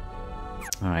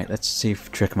 Alright, let's see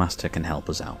if Trickmaster can help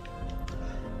us out.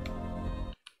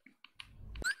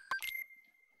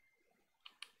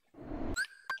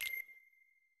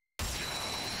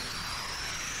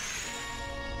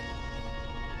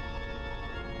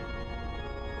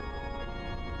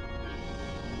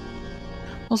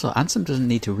 Also, Ansem doesn't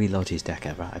need to reload his deck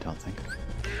ever, I don't think.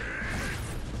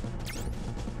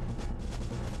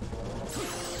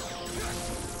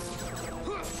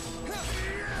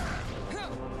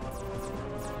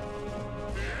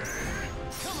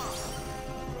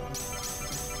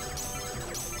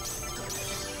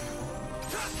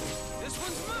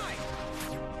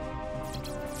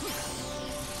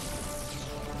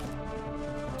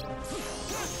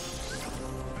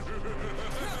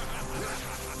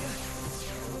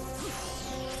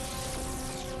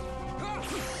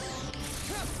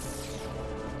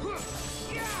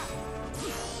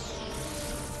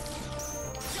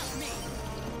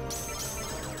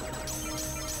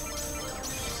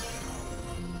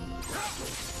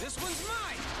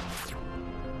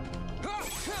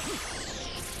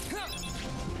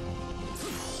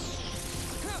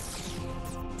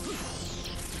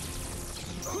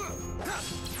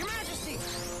 Your Majesty!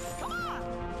 Come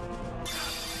on!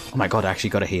 Oh my god, I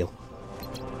actually got a heal.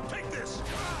 Take this.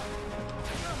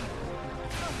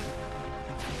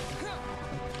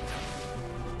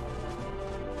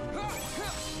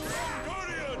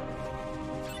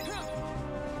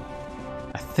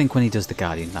 I think when he does the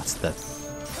Guardian, that's the...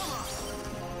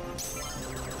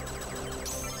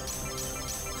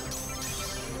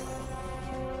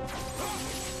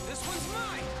 This one's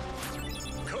mine.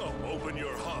 Come, open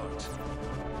your heart.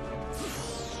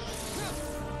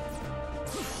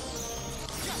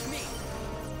 Just me.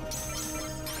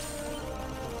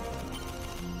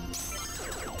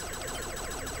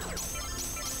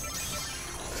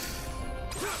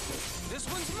 This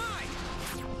one's mine.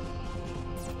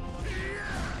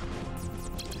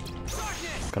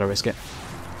 Darkness. Gotta risk it.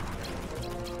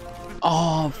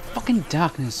 Oh, fucking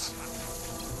darkness.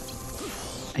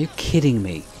 Are you kidding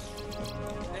me?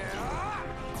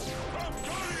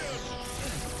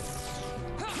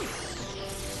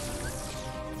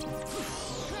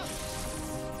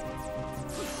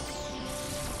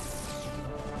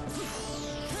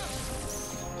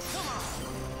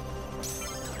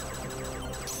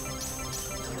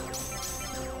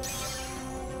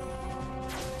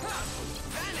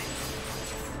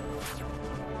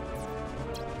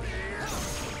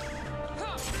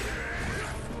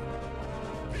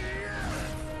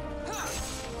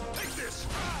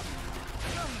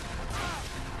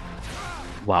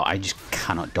 Wow, I just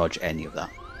cannot dodge any of that.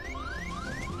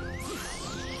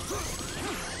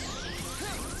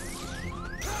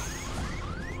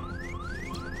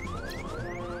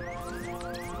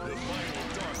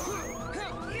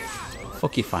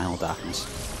 Fuck your final darkness.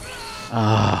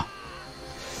 Ah.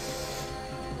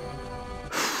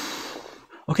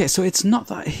 Okay, so it's not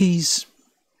that he's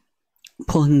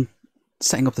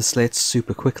setting up the slates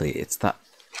super quickly, it's that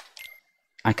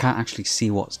I can't actually see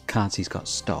what cards he's got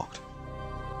stocked.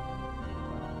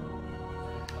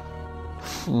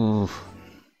 Ooh.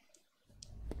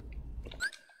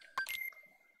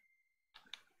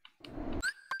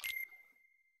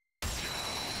 I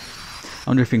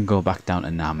wonder if we can go back down to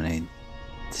Namine and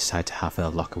decide to have her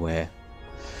lock away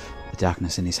the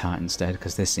darkness in his heart instead,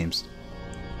 because this seems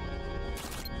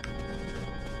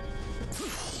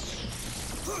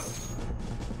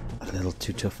a little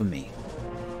too tough for me.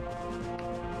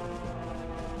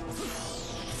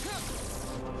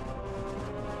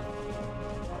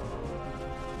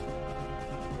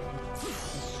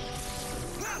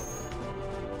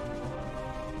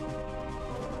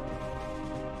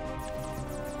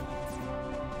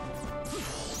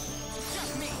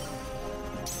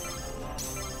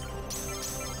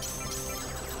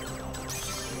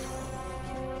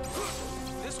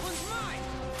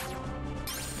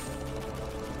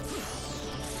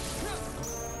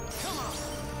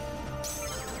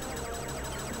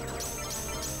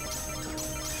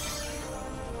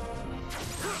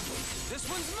 This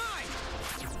one's mine!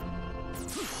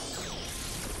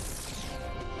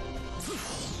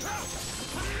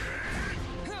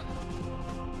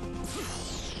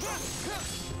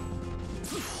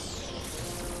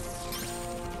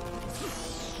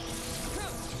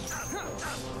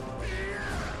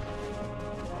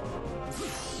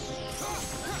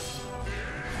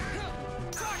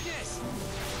 Darkness!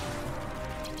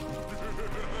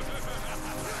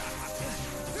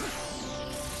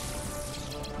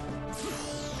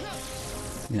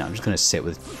 You know, I'm just gonna sit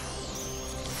with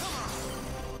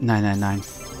 999.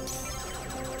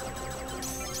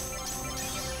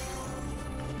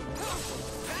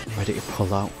 Ready to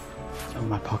pull out of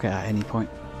my pocket at any point.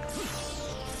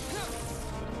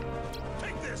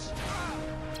 Take this.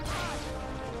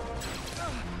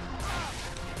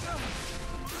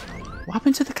 What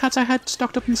happened to the cards I had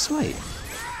stocked up in the slate?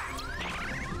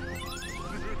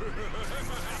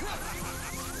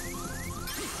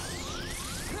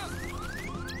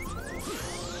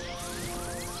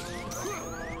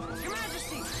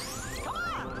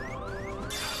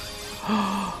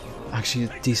 Actually,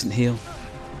 a decent heal.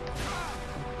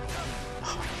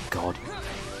 Oh my god.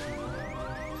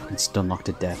 Fucking stun locked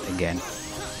to death again.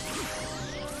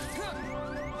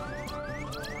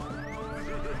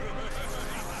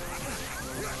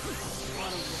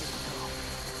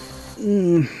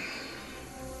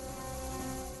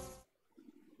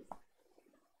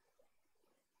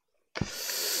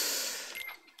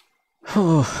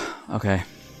 Okay.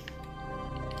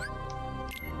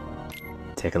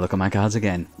 Take a look at my cards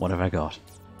again. What have I got?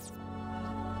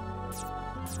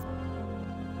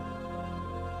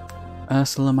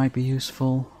 Ursula might be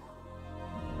useful.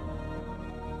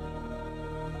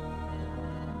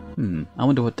 I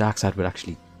wonder what Darkseid would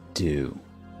actually do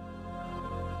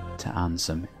to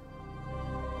Ansem.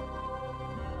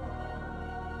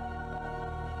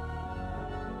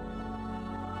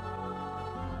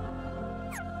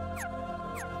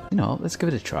 You know, let's give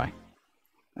it a try.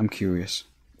 I'm curious.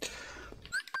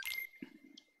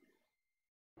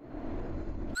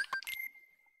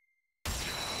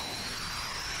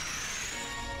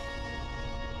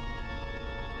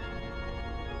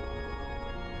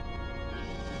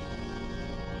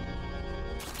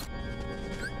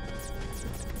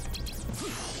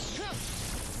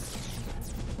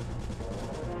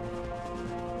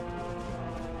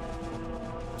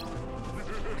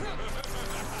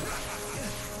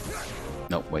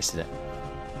 Nope, wasted it.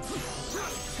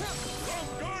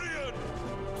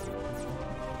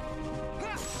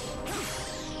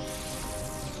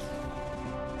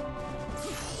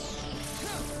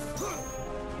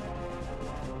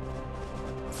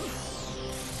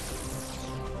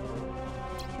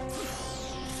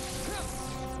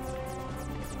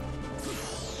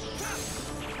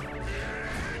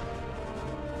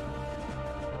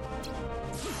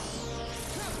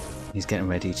 He's getting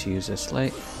ready to use his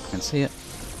slate. I can see it.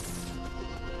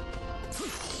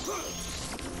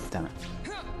 Damn it.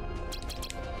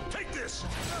 Take this!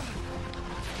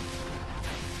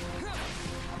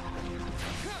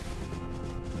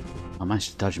 I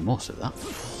managed to dodge most of that.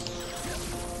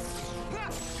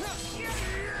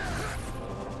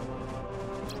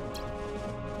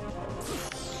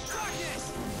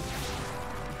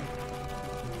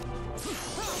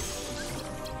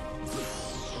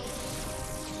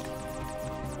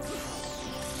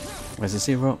 Where's the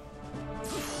 0?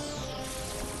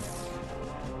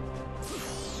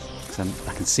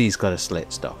 I can see he's got a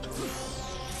slate stocked.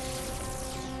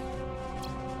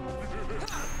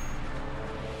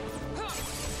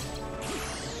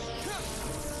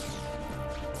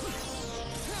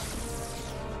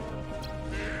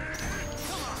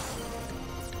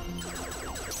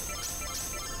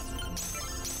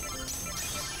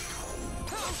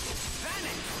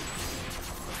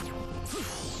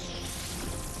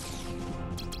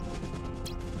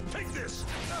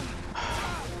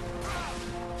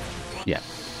 Yeah,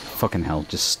 fucking hell,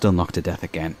 just still knocked to death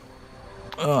again.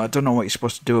 Oh, I don't know what you're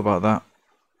supposed to do about that.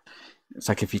 It's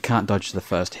like if you can't dodge the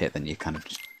first hit, then you're kind of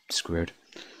just screwed.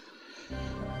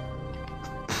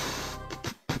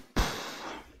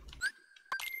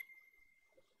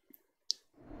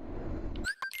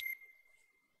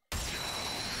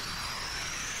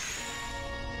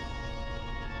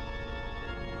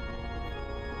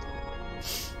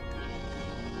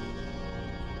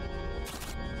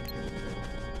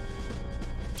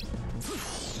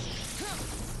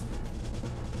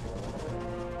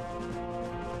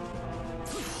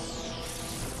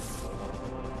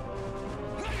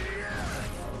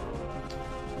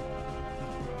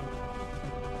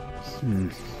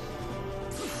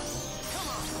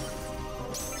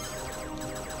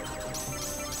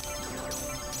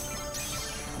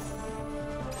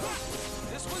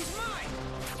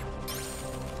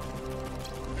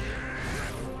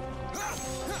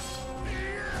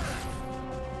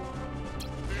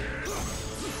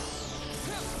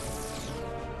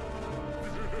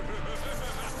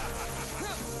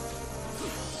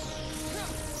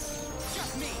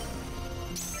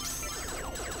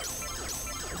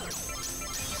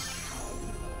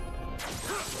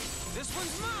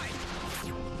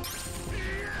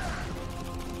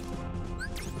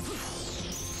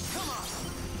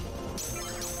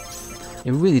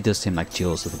 It really does seem like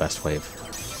duels are the best way of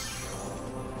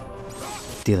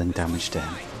dealing damage to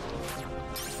him.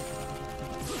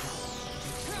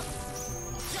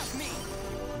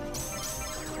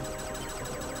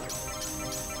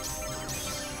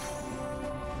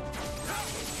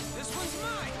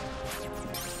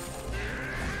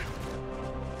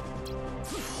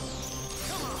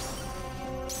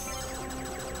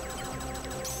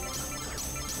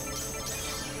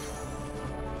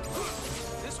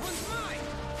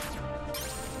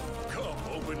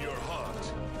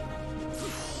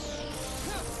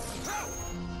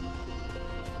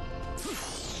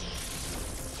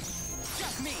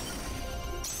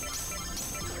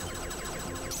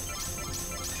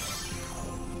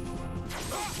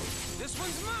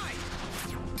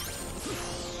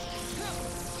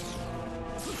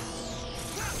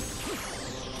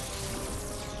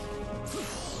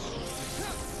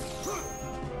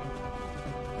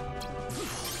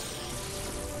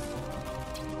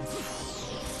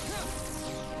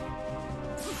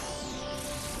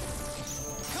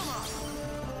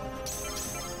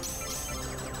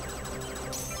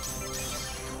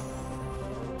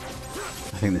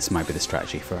 I think this might be the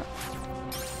strategy for it.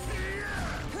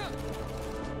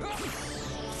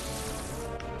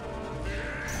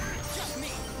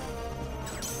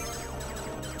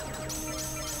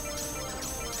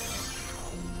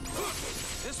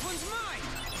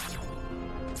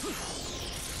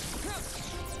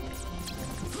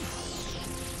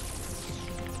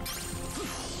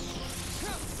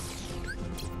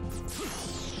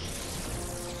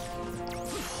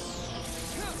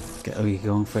 Okay, are we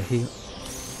going for heal?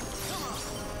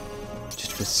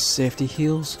 Just for safety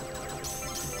heals?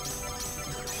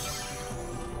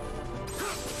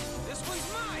 This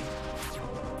one's mine.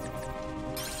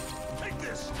 Take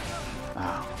this.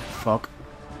 Oh, fuck.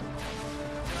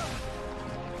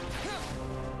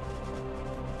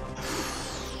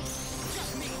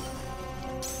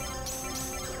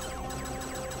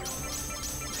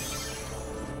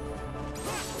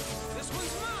 This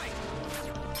one's mine.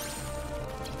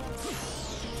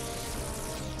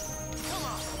 Come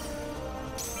on.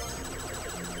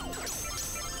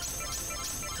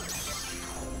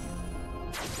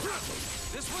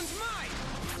 This one's mine.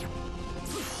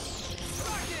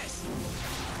 Darkness.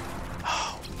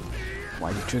 Why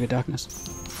did you trigger darkness?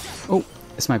 Oh,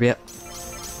 this might be it.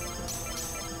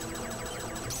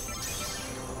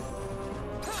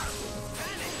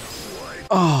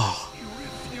 Oh.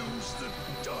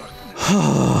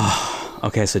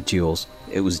 Okay, so duels.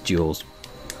 It was duels.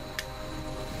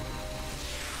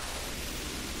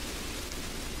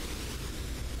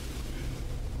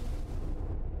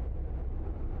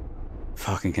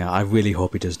 Fucking hell, I really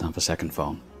hope he doesn't have a second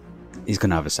form. He's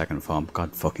gonna have a second form,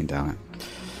 god fucking damn it.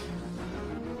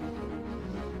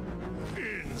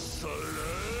 Insolent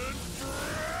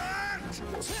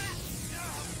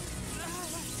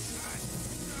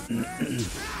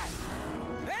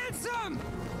Ansem!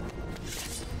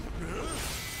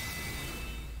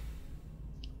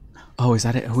 Oh, is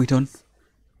that it? Are we done?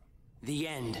 The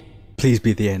end. Please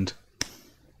be the end.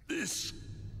 This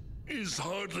is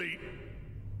hardly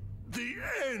the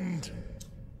end.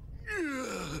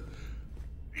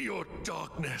 Your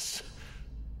darkness,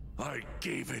 I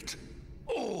gave it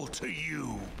all to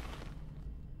you.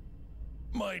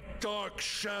 My dark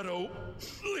shadow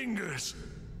lingers.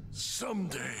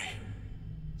 Someday,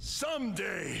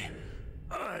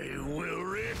 I will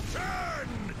return.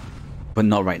 But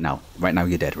not right now. Right now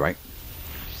you're dead, right?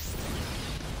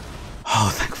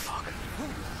 Oh, thank fuck.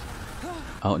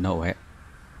 Oh, no, wait.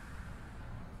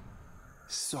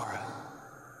 Sora.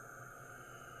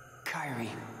 Kyrie.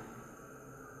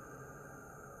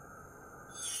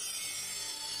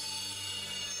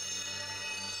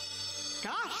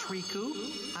 Gosh, Riku,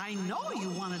 I know you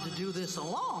wanted to do this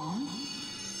alone,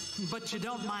 but you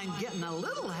don't mind getting a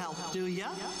little help, do ya?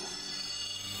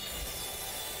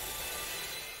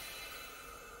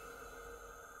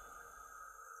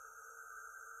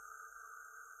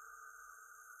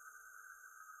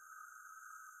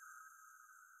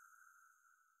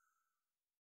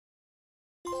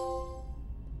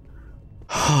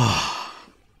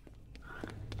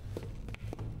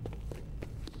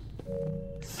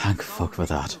 Thank fuck for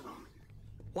that.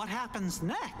 What happens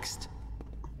next?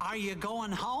 Are you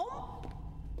going home?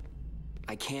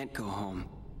 I can't go home.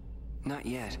 Not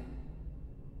yet.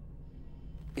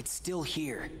 It's still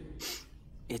here.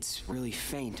 It's really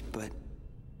faint, but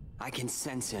I can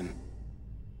sense him.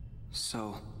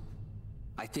 So,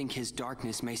 I think his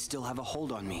darkness may still have a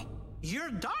hold on me. Your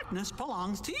darkness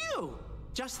belongs to you,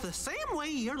 just the same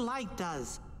way your light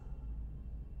does.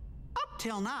 Up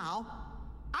till now,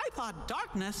 I thought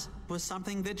darkness was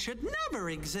something that should never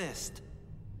exist.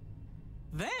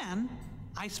 Then,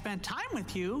 I spent time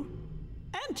with you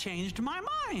and changed my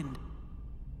mind.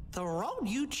 The road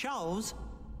you chose,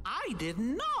 I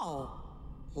didn't know.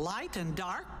 Light and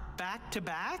dark, back to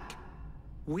back.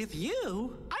 With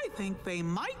you, I think they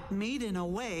might meet in a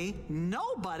way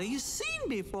nobody's seen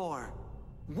before.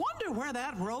 Wonder where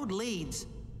that road leads.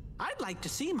 I'd like to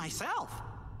see myself.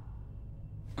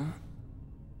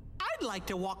 I'd like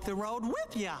to walk the road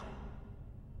with ya.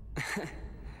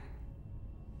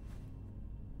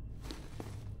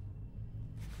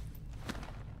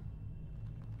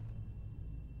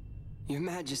 Your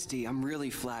Majesty, I'm really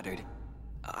flattered.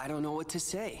 I don't know what to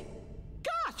say.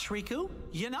 Gosh, Riku,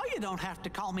 you know you don't have to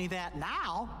call me that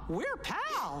now. We're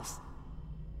pals.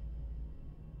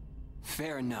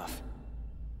 Fair enough,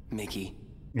 Mickey.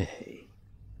 Hey.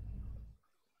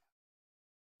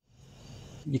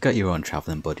 You got your own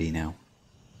traveling buddy now.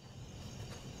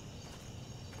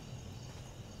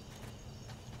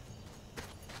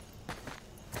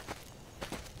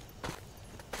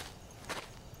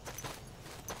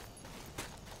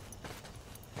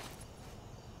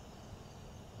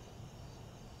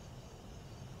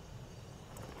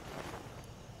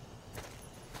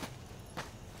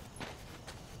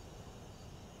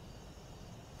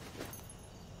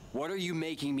 What are you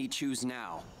making me choose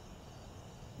now?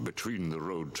 Between the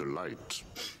road to light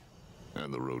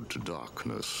and the road to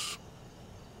darkness.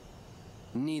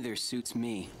 Neither suits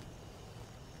me.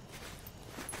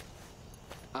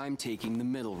 I'm taking the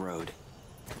middle road.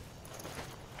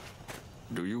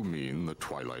 Do you mean the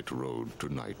Twilight Road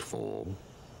to Nightfall?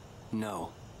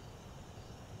 No.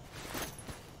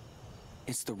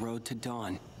 It's the road to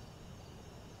dawn.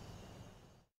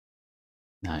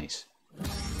 Nice.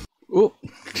 Oh!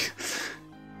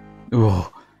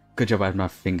 Oh, good job I had my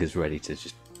fingers ready to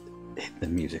just hit the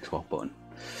music swap button.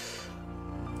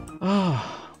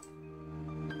 Ah,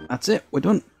 that's it, we're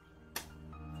done.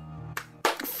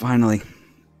 Finally.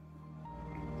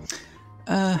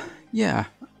 Yeah.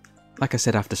 Like I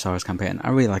said after Sora's campaign, I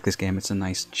really like this game. It's a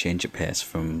nice change of pace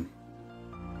from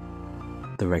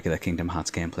the regular Kingdom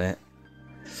Hearts gameplay.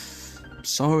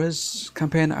 Sora's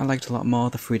campaign I liked a lot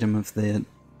more, the freedom of the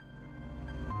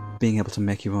being able to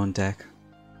make your own deck.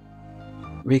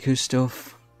 Riku's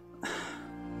stuff,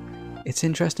 it's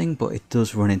interesting, but it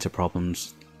does run into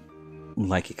problems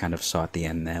like you kind of saw at the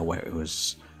end there, where it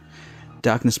was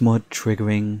darkness mode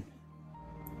triggering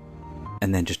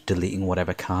and then just deleting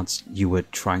whatever cards you were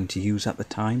trying to use at the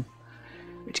time,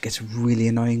 which gets really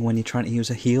annoying when you're trying to use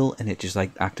a heal and it just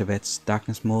like activates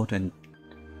darkness mode and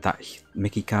that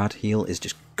Mickey card heal is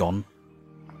just gone.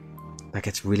 That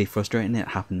gets really frustrating. It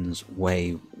happens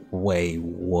way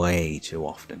too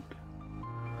often.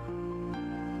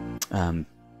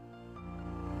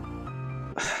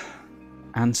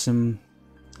 Ansem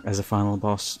as a final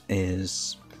boss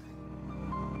is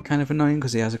kind of annoying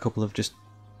because he has a couple of just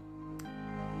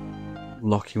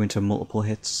lock you into multiple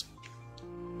hits,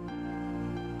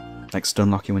 like stun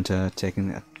lock you into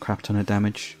taking a crap ton of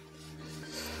damage,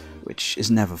 which is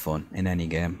never fun in any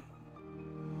game.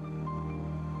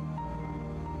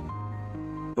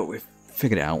 But we've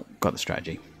figured it out, got the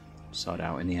strategy sorted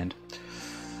out in the end.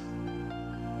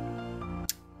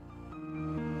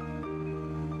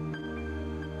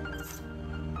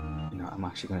 You know, I'm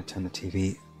actually going to turn the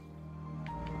TV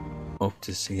up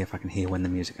to see if I can hear when the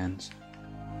music ends.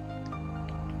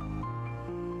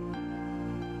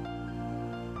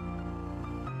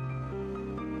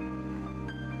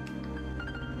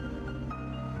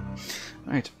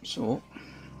 Right, so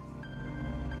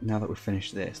now that we've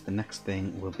finished this, the next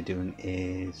thing we'll be doing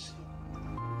is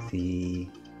I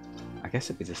guess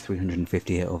it'd be the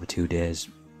 358 over 2 days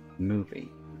movie,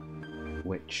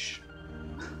 which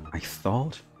I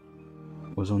thought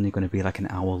was only going to be like an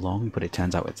hour long, but it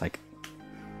turns out it's like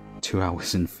 2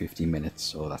 hours and 50 minutes,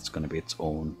 so that's going to be its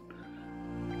own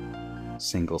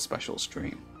single special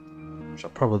stream, which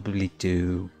I'll probably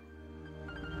do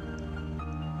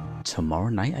tomorrow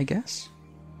night, I guess.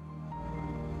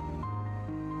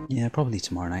 Yeah, probably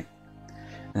tomorrow night.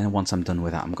 And then once I'm done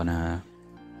with that, I'm gonna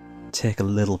take a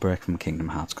little break from Kingdom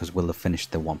Hearts because we'll have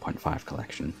finished the 1.5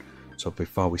 collection. So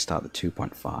before we start the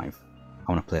 2.5, I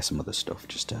want to play some other stuff,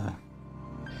 just to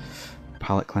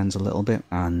palette cleanse a little bit.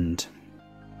 And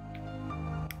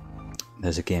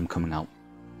there's a game coming out,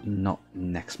 not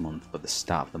next month, but the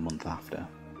start of the month after,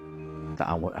 that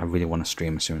I really want to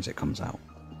stream as soon as it comes out.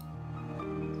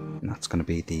 And that's going to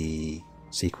be the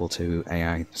sequel to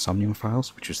AI Somnium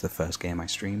Files, which was the first game I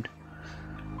streamed.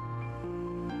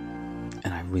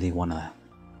 And I really want to...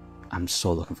 I'm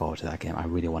so looking forward to that game. I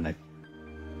really want to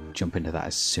jump into that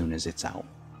as soon as it's out.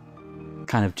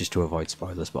 Kind of just to avoid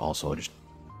spoilers, but also just...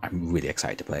 I'm really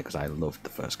excited to play it because I loved the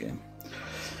first game.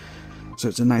 So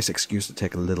it's a nice excuse to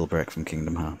take a little break from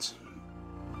Kingdom Hearts.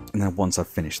 And then once I've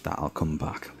finished that, I'll come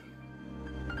back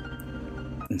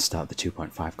and start the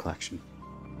 2.5 collection,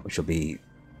 which will be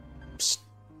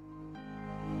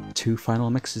 2 final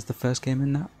mixes, the first game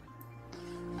in that.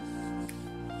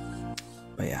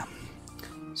 But yeah,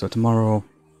 so tomorrow,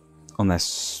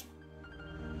 unless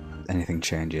anything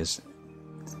changes,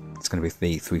 it's going to be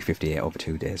the 358 over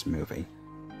 2 days movie,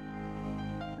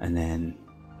 and then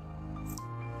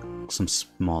some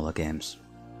smaller games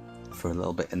for a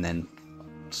little bit, and then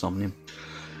Somnium.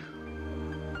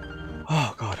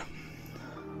 Oh god.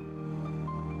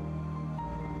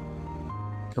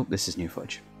 Oh, this is new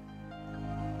footage.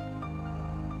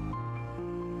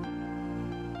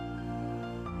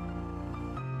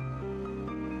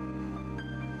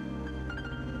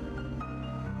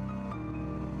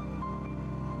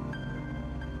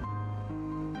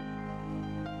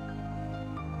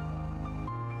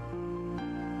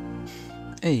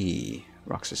 Hey,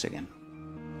 Roxas again.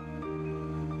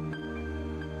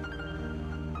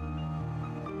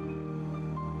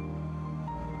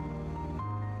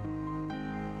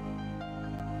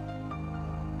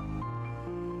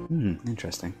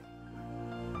 Interesting.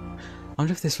 I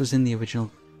wonder if this was in the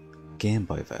original Game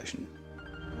Boy version.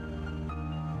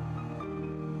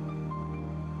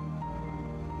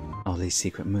 All these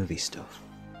secret movie stuff.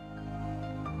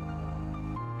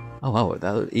 Oh wow,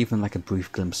 that was even like a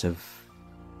brief glimpse of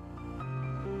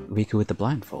Riku with the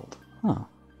blindfold. Huh.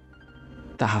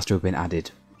 that has to have been added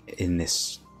in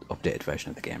this updated version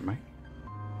of the game, right?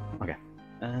 Okay.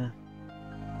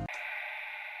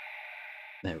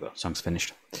 There we go. Song's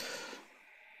finished.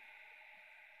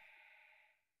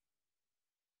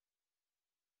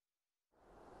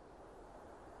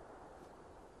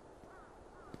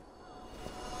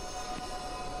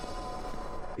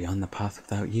 Beyond the path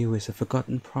without you is a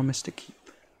forgotten promise to keep.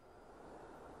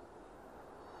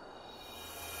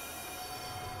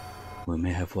 We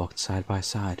may have walked side by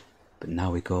side, but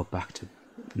now we go on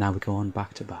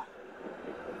back to back.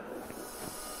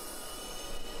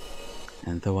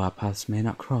 And though our paths may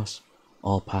not cross,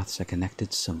 all paths are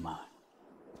connected somehow.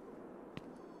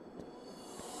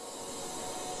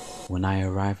 When I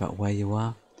arrive at where you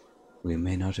are, we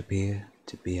may not appear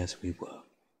to be as we were.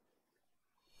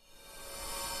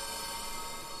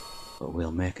 But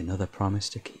we'll make another promise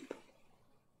to keep.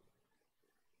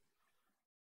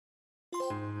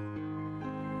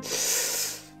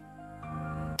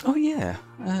 Oh yeah,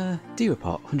 D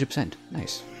report, 100%,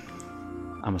 nice.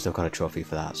 I must have got a trophy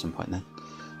for that at some point then.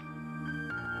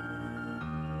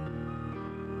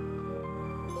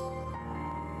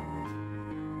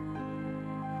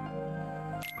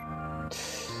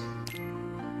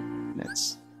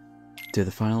 Let's do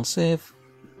the final save.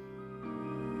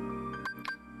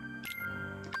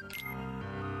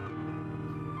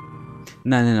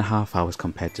 Nine and a half hours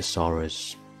compared to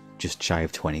Sora's just shy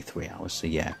of 23 hours, so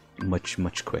yeah,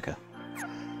 much quicker.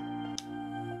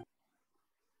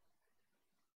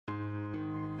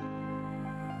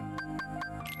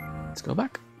 Let's go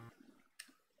back.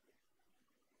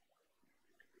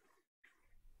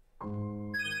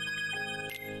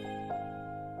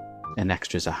 And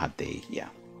extras I had the, yeah.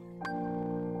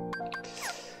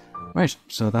 Right,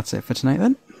 so that's it for tonight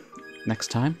then. Next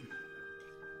time.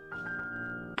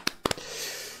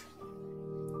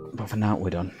 But for now, we're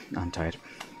done. I'm tired.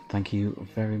 Thank you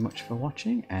very much for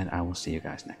watching, and I will see you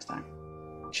guys next time.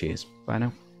 Cheers. Bye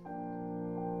now.